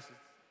Ananias is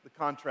the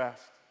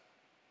contrast.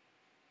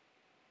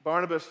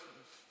 Barnabas is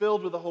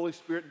filled with the Holy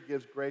Spirit and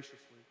gives graciously.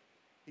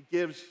 He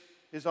gives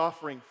his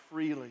offering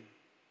freely.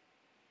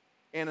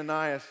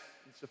 Ananias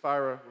and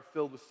Sapphira were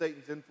filled with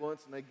Satan's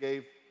influence, and they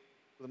gave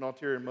with an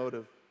ulterior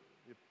motive,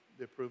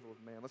 the approval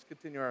of man. Let's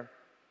continue our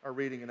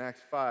reading in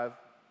Acts 5,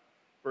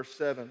 verse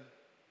 7.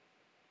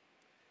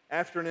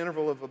 After an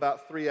interval of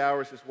about 3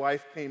 hours, his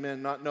wife came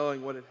in, not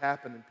knowing what had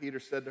happened, and Peter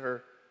said to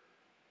her,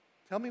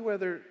 "Tell me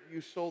whether you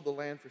sold the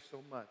land for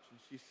so much." And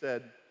she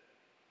said,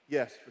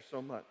 "Yes, for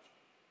so much."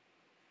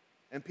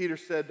 And Peter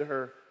said to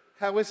her,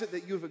 "How is it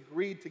that you have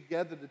agreed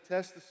together to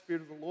test the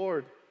Spirit of the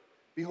Lord?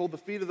 Behold, the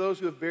feet of those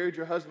who have buried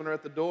your husband are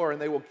at the door,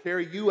 and they will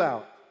carry you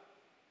out."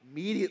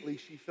 Immediately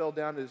she fell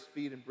down at his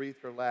feet and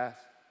breathed her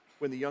last.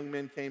 When the young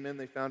men came in,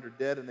 they found her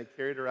dead, and they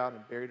carried her out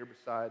and buried her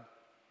beside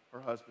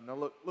her husband. Now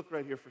look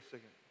right here for a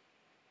second.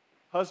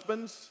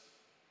 Husbands,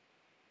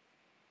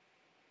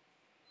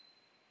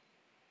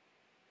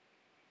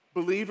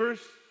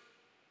 believers,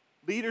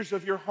 leaders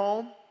of your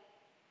home,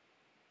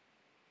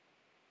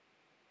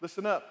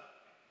 listen up.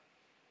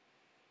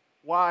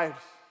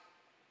 Wives,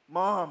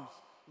 moms,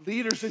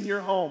 leaders in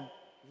your home,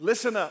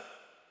 listen up.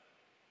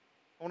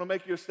 I want to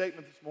make you a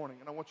statement this morning,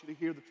 and I want you to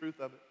hear the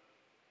truth of it.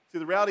 See,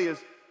 the reality is,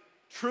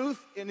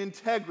 truth and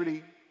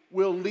integrity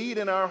will lead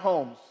in our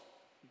homes.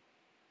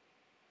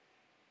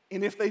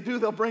 And if they do,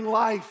 they'll bring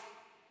life.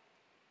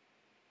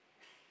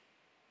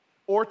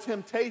 Or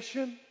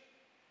temptation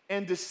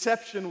and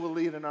deception will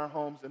lead in our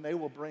homes, and they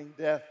will bring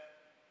death.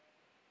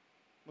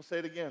 We'll say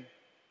it again.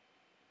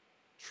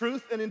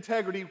 Truth and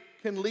integrity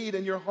can lead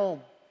in your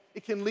home.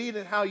 It can lead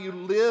in how you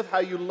live, how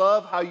you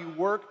love, how you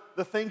work,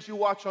 the things you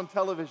watch on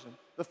television,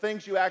 the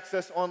things you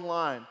access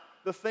online,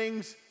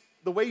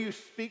 the way you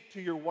speak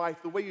to your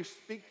wife, the way you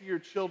speak to your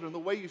children, the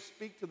way you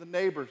speak to the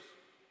neighbors.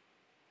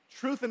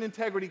 Truth and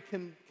integrity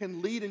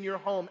can lead in your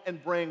home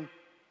and bring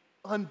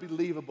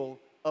unbelievable,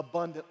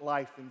 abundant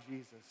life in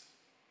Jesus.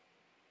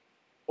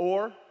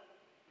 Or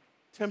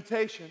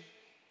temptation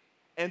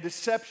and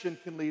deception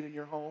can lead in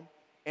your home,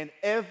 and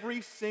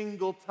every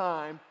single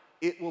time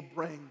it will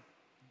bring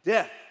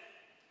death.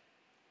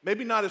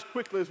 Maybe not as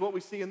quickly as what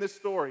we see in this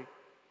story,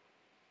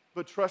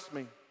 but trust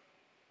me,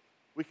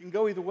 we can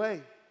go either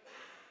way.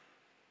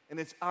 And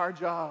it's our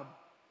job.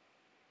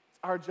 It's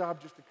our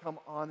job just to come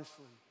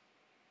honestly,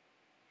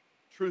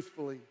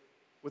 truthfully,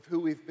 with who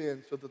we've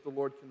been so that the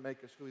Lord can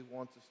make us who He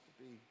wants us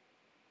to be.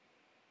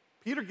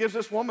 Peter gives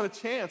this woman a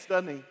chance,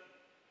 doesn't he?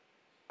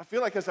 I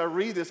feel like as I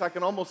read this, I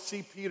can almost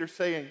see Peter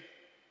saying,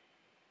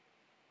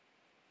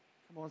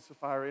 come on,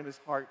 Sapphira, in his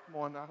heart,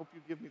 come on, I hope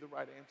you give me the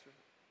right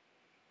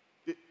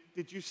answer.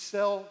 Did you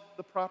sell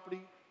the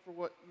property for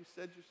what you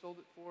said you sold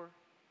it for?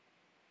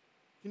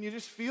 Can you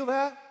just feel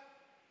that?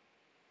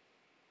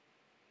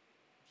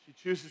 She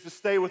chooses to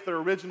stay with their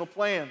original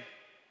plan,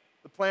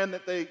 the plan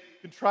that they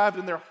contrived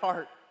in their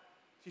heart.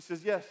 She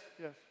says, yes,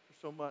 for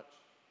so much.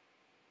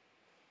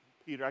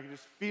 Peter, I can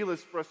just feel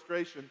his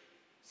frustration,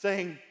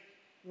 saying,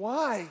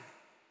 why?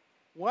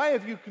 Why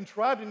have you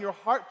contrived in your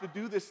heart to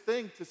do this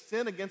thing, to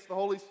sin against the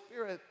Holy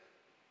Spirit?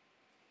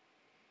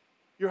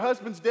 Your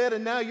husband's dead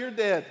and now you're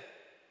dead.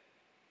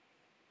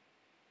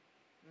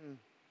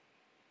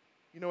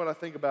 You know what I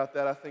think about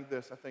that? I think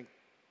this. I think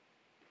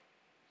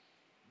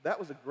that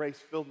was a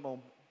grace-filled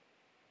moment.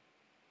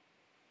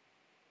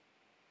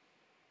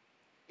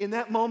 In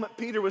that moment,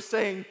 Peter was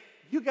saying,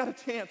 you got a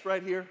chance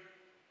right here.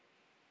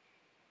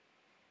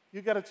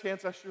 You got a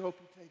chance. I sure hope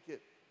you take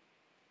it.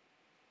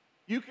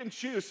 You can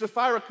choose.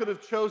 Sapphira could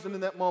have chosen in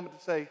that moment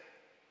to say,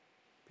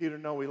 Peter,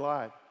 no, we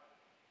lied.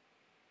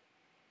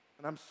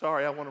 And I'm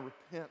sorry. I want to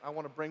repent. I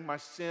want to bring my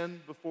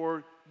sin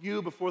before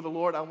you, before the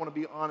Lord. I want to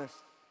be honest.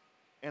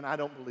 And I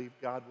don't believe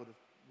God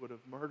would have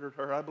murdered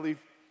her. I believe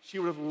she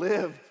would have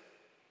lived.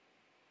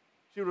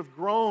 She would have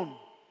grown.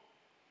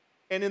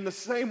 And in the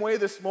same way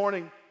this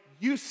morning,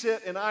 you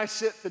sit and I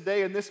sit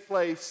today in this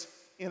place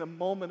in a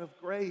moment of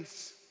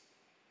grace.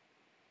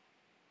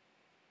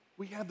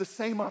 We have the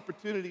same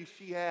opportunity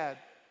she had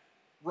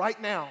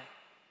right now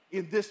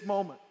in this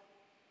moment.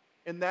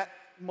 And that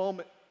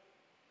moment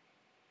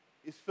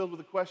is filled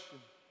with a question.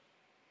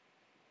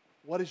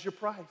 What is your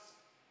price?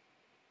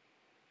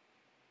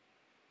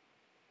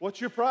 What's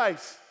your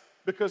price?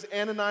 Because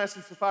Ananias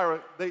and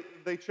Sapphira,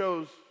 they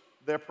chose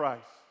their price.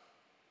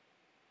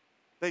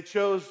 They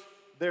chose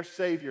their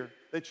Savior.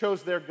 They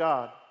chose their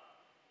God.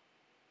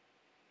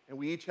 And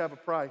we each have a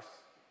price.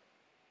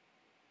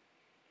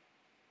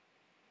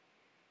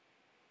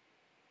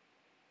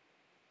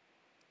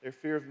 Their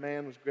fear of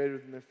man was greater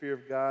than their fear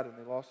of God, and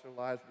they lost their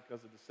lives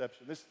because of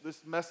deception.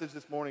 This message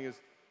this morning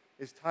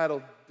is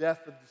titled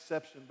Death of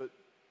Deception, but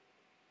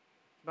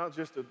it's not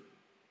just a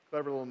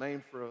clever little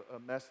name for a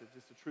message.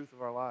 It's the truth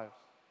of our lives.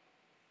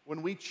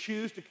 When we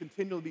choose to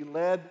continually be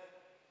led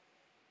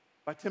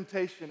by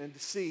temptation and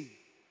deceit,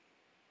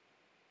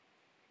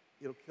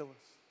 it'll kill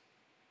us.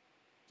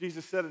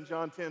 Jesus said in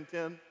John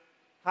 10:10,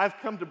 I've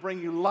come to bring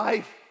you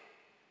life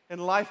and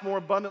life more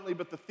abundantly,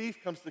 but the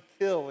thief comes to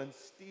kill and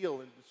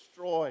steal and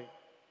destroy.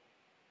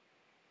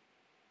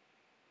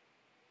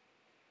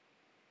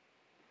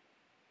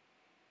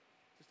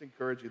 Just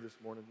encourage you this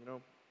morning,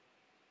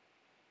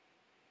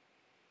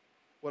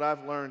 what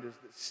I've learned is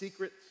that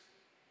secrets,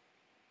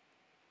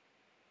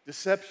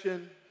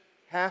 deception,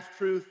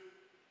 half-truth,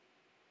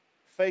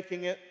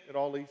 faking it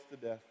all leads to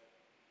death.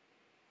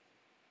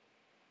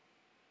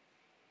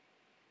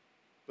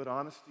 But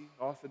honesty,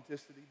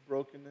 authenticity,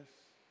 brokenness,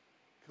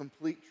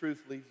 complete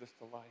truth leads us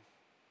to life.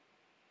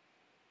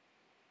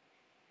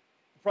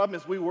 The problem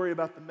is we worry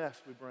about the mess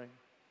we bring.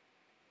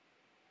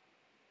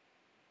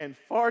 And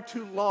far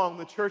too long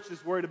the church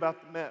is worried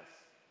about the mess.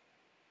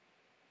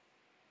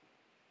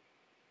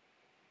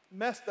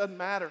 Mess doesn't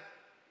matter.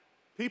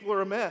 People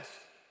are a mess.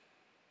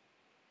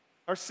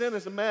 Our sin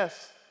is a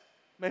mess.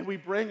 May we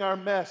bring our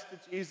mess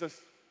to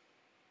Jesus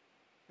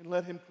and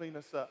let Him clean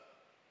us up.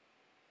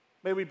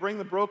 May we bring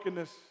the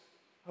brokenness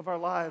of our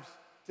lives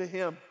to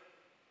Him.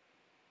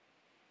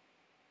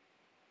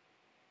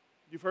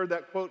 You've heard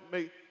that quote,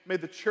 may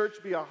the church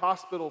be a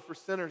hospital for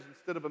sinners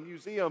instead of a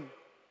museum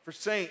for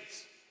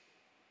saints.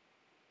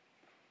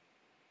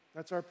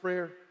 That's our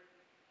prayer.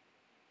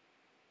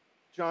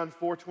 John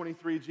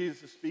 4:23,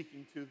 Jesus is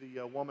speaking to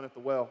the woman at the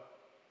well.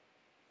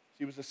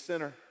 She was a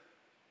sinner.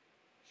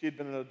 She had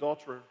been an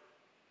adulterer.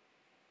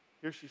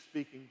 Here she's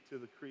speaking to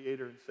the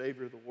Creator and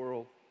Savior of the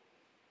world.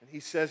 And he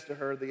says to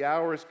her, the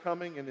hour is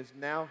coming and is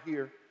now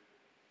here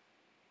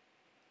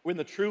when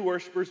the true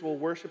worshipers will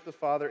worship the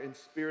Father in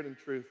spirit and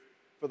truth.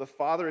 For the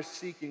Father is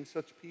seeking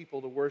such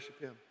people to worship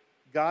him.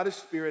 God is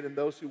spirit, and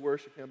those who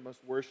worship him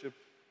must worship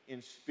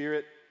in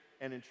spirit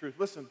and in truth.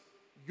 Listen,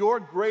 your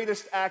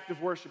greatest act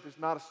of worship is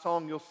not a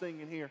song you'll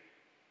sing in here.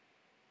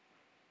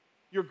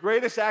 Your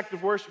greatest act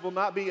of worship will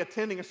not be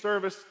attending a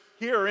service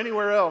here or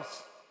anywhere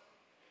else.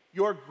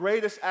 Your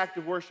greatest act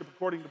of worship,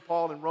 according to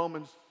Paul in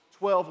Romans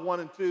 12:1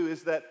 and 2,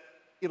 is that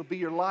it'll be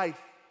your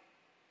life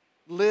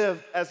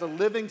lived as a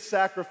living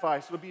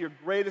sacrifice. It'll be your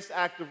greatest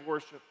act of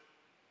worship.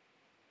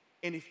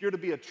 And if you're to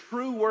be a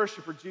true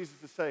worshiper,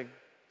 Jesus is saying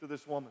to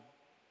this woman,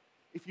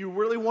 if you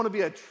really want to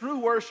be a true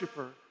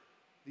worshiper,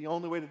 the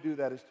only way to do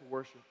that is to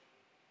worship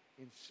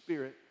in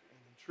spirit and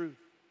in truth.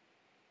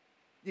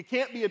 You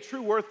can't be a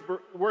true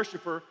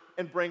worshiper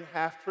and bring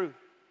half-truth.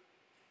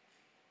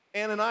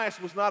 Ananias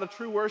was not a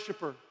true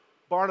worshiper.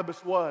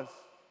 Barnabas was.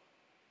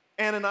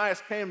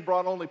 Ananias came and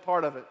brought only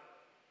part of it.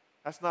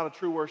 That's not a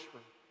true worshiper.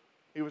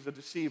 He was a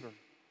deceiver.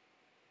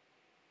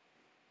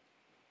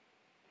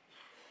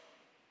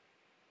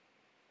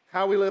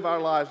 How we live our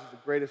lives is the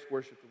greatest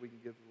worship that we can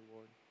give to the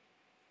Lord.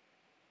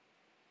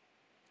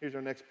 Here's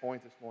our next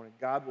point this morning.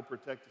 God will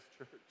protect his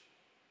church.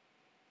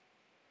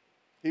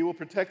 He will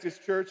protect his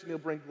church, and he'll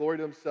bring glory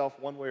to himself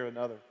one way or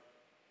another.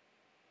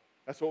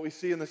 That's what we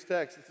see in this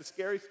text. It's a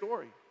scary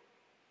story.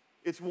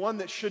 It's one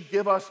that should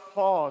give us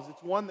pause.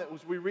 It's one that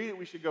as we read it,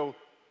 we should go,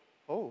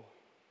 oh,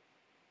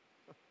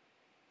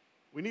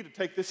 we need to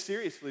take this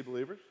seriously,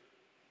 believers.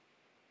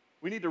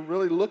 We need to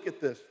really look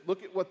at this.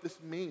 Look at what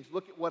this means.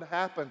 Look at what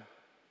happened.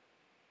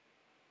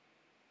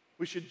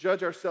 We should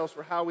judge ourselves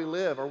for how we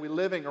live. Are we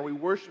living? Are we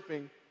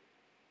worshiping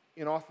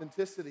in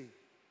authenticity?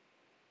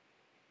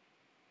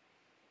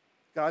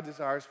 God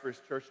desires for his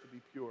church to be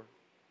pure.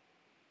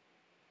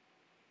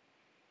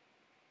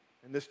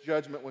 And this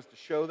judgment was to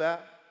show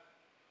that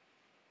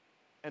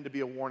and to be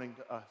a warning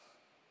to us.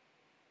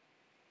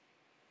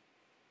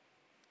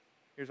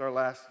 Here's our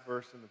last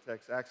verse in the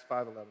text. Acts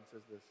 5:11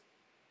 says this.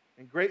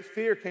 And great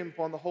fear came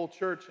upon the whole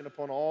church and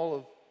upon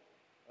all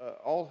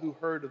who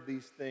heard of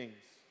these things.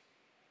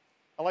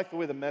 I like the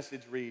way the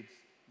Message reads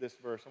this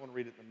verse. I want to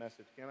read it in the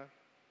Message. Can I? It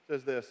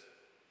says this.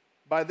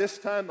 By this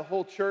time, the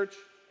whole church,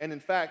 and in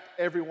fact,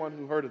 everyone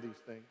who heard of these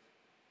things,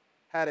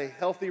 had a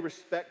healthy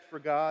respect for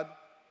God.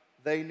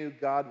 They knew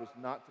God was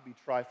not to be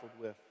trifled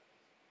with.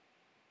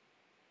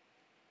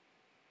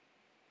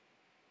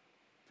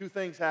 Two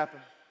things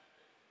happened.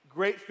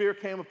 Great fear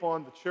came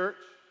upon the church,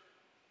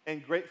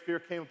 and great fear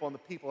came upon the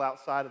people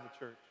outside of the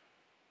church.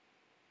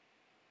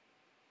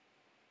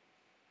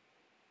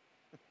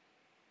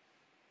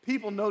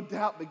 People, no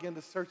doubt, begin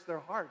to search their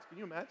hearts. Can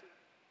you imagine?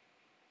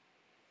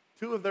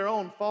 Two of their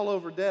own fall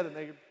over dead, and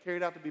they're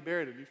carried out to be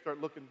buried, and you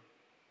start looking,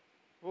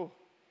 oh,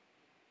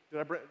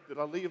 did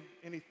I leave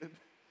anything?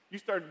 You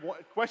start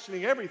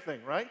questioning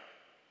everything, right?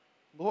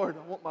 Lord,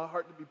 I want my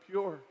heart to be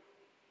pure.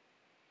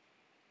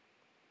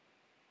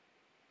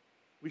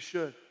 We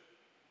should.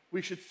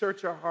 We should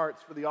search our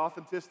hearts for the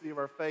authenticity of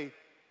our faith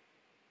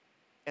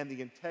and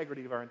the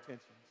integrity of our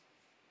intentions.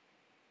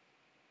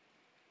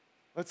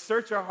 Let's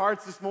search our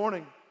hearts this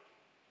morning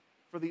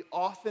for the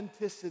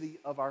authenticity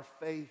of our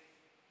faith.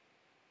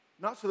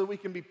 Not so that we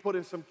can be put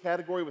in some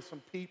category with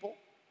some people,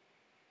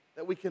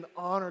 that we can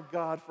honor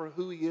God for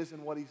who he is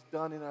and what he's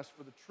done in us,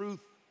 for the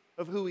truth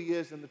of who he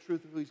is and the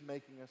truth of who he's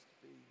making us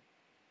to be,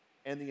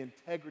 and the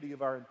integrity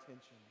of our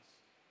intentions.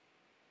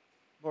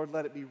 Lord,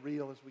 let it be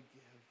real as we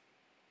give.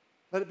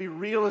 Let it be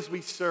real as we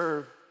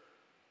serve,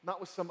 not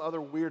with some other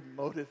weird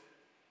motive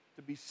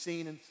to be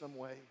seen in some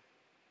way.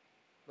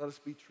 Let us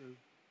be true.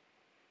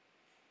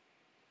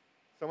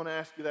 So I want to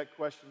ask you that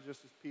question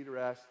just as Peter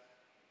asked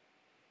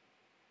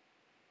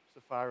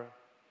Sapphira.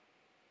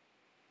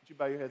 Would you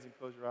bow your heads and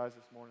close your eyes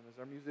this morning as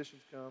our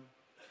musicians come?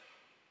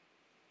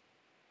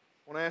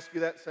 I want to ask you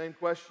that same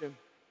question.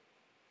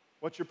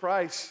 What's your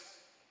price?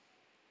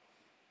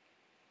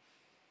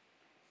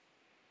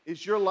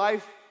 Is your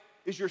life,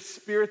 is your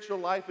spiritual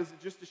life, is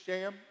it just a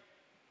sham?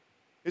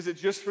 Is it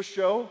just for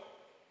show?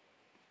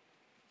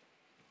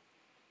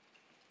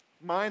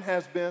 Mine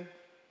has been.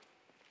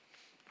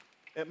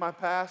 At my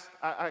past,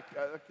 I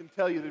can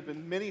tell you there have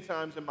been many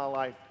times in my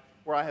life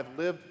where I have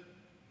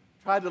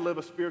tried to live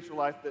a spiritual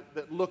life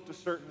that looked a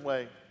certain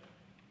way.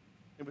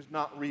 It was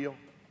not real.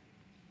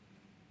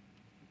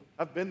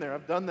 I've been there.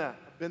 I've done that.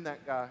 I've been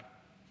that guy.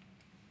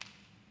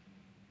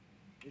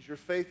 Is your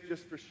faith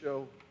just for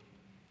show?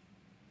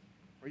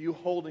 Are you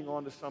holding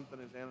on to something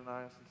as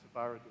Ananias and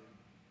Sapphira did?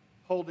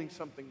 Holding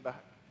something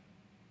back?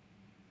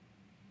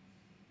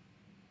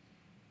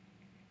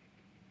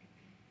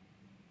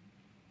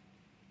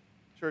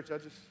 Church, I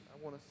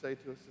want to say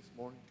to us this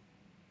morning,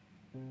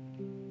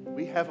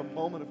 we have a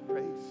moment of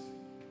grace.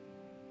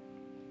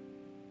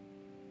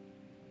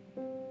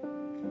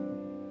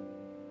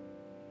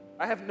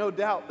 I have no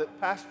doubt that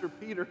Pastor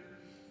Peter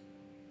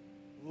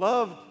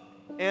loved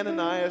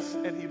Ananias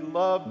and he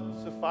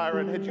loved Sapphira.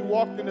 And had you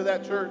walked into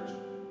that church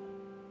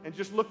and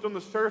just looked on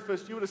the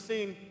surface, you would have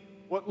seen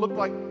what looked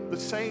like the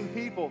same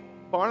people.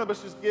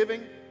 Barnabas is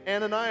giving,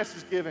 Ananias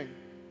is giving.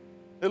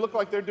 They look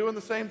like they're doing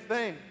the same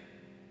thing.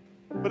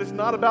 But it's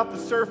not about the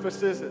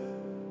surface, is it?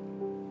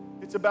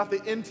 It's about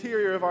the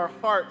interior of our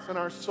hearts and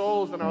our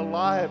souls and our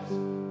lives.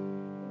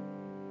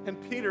 And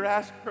Peter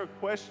asked her a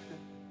question.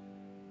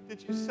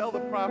 Did you sell the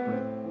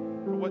property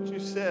for what you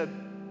said?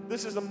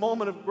 This is a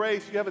moment of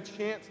grace. You have a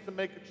chance to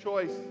make a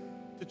choice,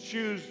 to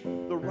choose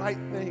the right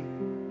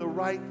thing, the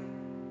right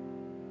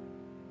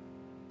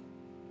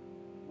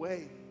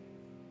way.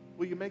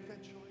 Will you make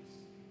that choice?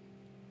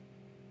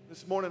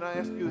 This morning I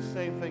ask you the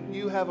same thing.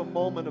 You have a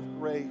moment of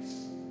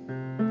grace.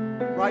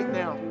 Right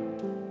now,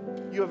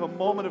 you have a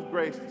moment of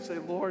grace to say,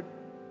 Lord,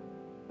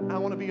 I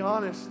want to be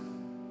honest.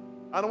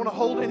 I don't want to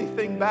hold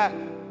anything back.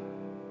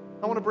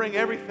 I want to bring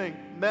everything,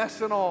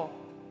 mess and all,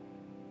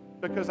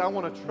 because I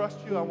want to trust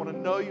you. I want to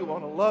know you. I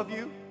want to love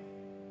you.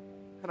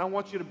 And I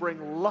want you to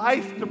bring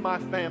life to my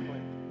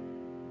family.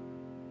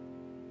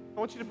 I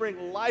want you to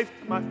bring life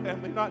to my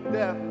family, not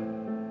death.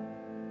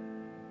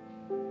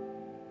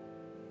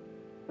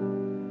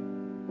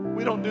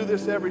 We don't do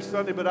this every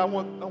Sunday, but I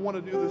want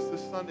to do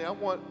this Sunday. I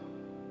want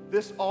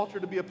this altar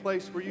to be a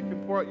place where you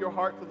can pour out your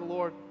heart to the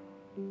Lord.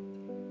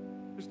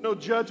 There's no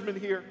judgment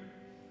here.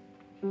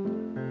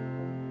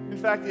 In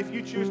fact, if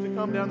you choose to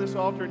come down this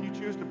altar and you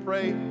choose to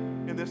pray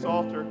in this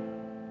altar,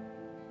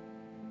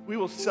 we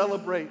will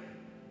celebrate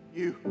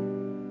you.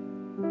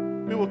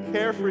 We will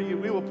care for you.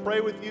 We will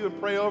pray with you and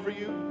pray over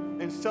you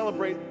and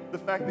celebrate the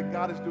fact that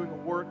God is doing a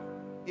work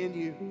in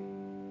you.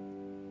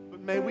 But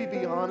may we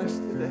be honest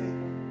today,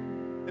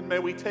 and may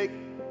we take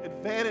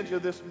advantage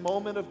of this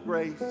moment of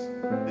grace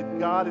that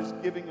God is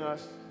giving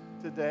us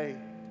today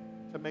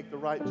to make the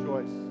right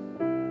choice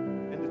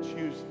and to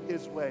choose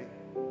His way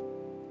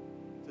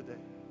today.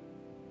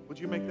 Would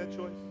you make that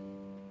choice?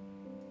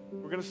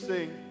 We're going to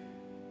sing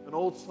an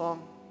old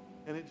song,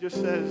 and it just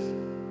says,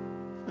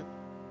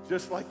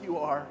 just like you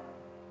are,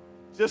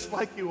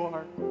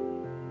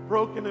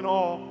 broken and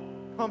all,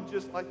 come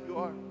just like you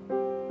are.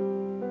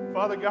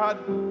 Father God,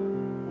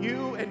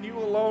 you and you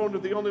alone are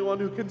the only one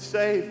who can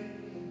save.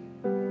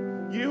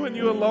 You and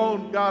you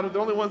alone, God, are the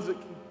only ones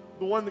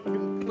the one that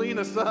can clean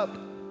us up,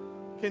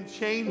 can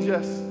change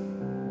us.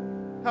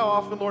 How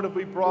often, Lord, have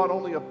we brought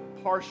only a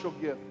partial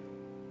gift?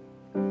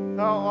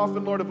 How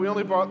often, Lord, have we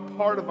only brought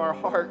part of our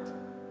heart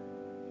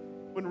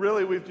when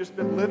really we've just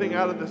been living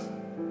out of this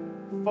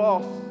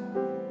false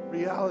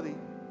reality,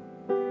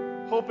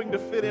 hoping to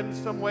fit in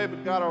some way,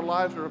 but God, our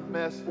lives are a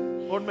mess.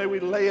 Lord, may we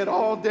lay it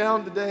all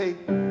down today.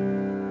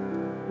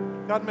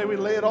 God, may we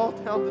lay it all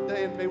down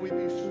today, and may we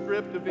be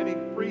stripped of any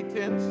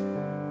pretense,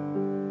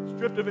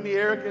 stripped of any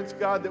arrogance,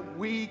 God, that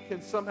we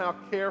can somehow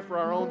care for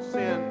our own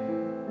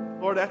sin.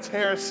 Lord, that's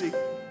heresy.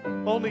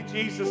 Only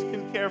Jesus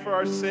can care for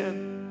our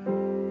sin.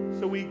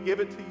 So we give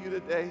it to you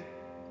today.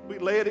 We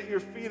lay it at your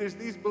feet as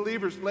these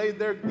believers laid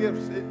their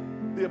gifts at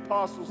the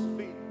apostles'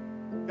 feet.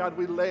 God,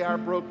 we lay our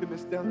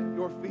brokenness down at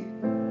your feet.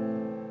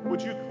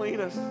 Would you clean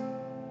us?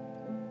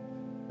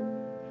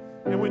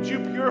 And would you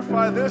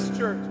purify this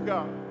church,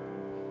 God?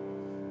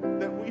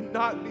 That we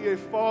not be a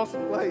false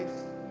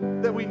place,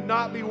 that we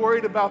not be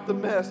worried about the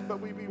mess,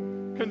 but we be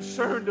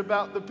concerned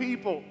about the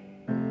people.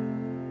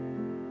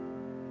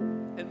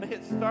 And may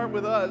it start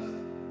with us.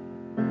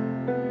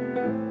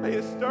 May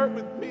it start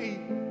with me.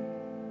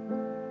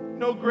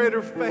 No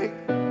greater faith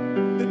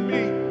than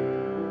me.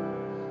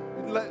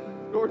 And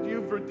Lord,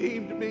 you've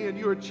redeemed me, and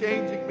you are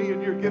changing me,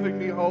 and you're giving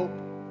me hope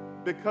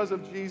because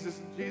of Jesus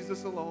and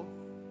Jesus alone.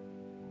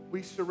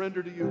 We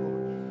surrender to you,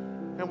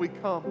 Lord, and we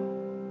come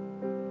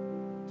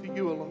to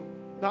you alone.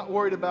 Not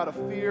worried about a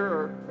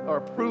fear or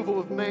approval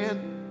of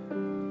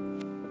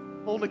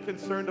man, only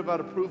concerned about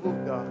approval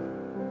of God.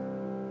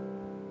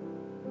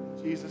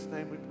 In Jesus'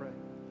 name we pray.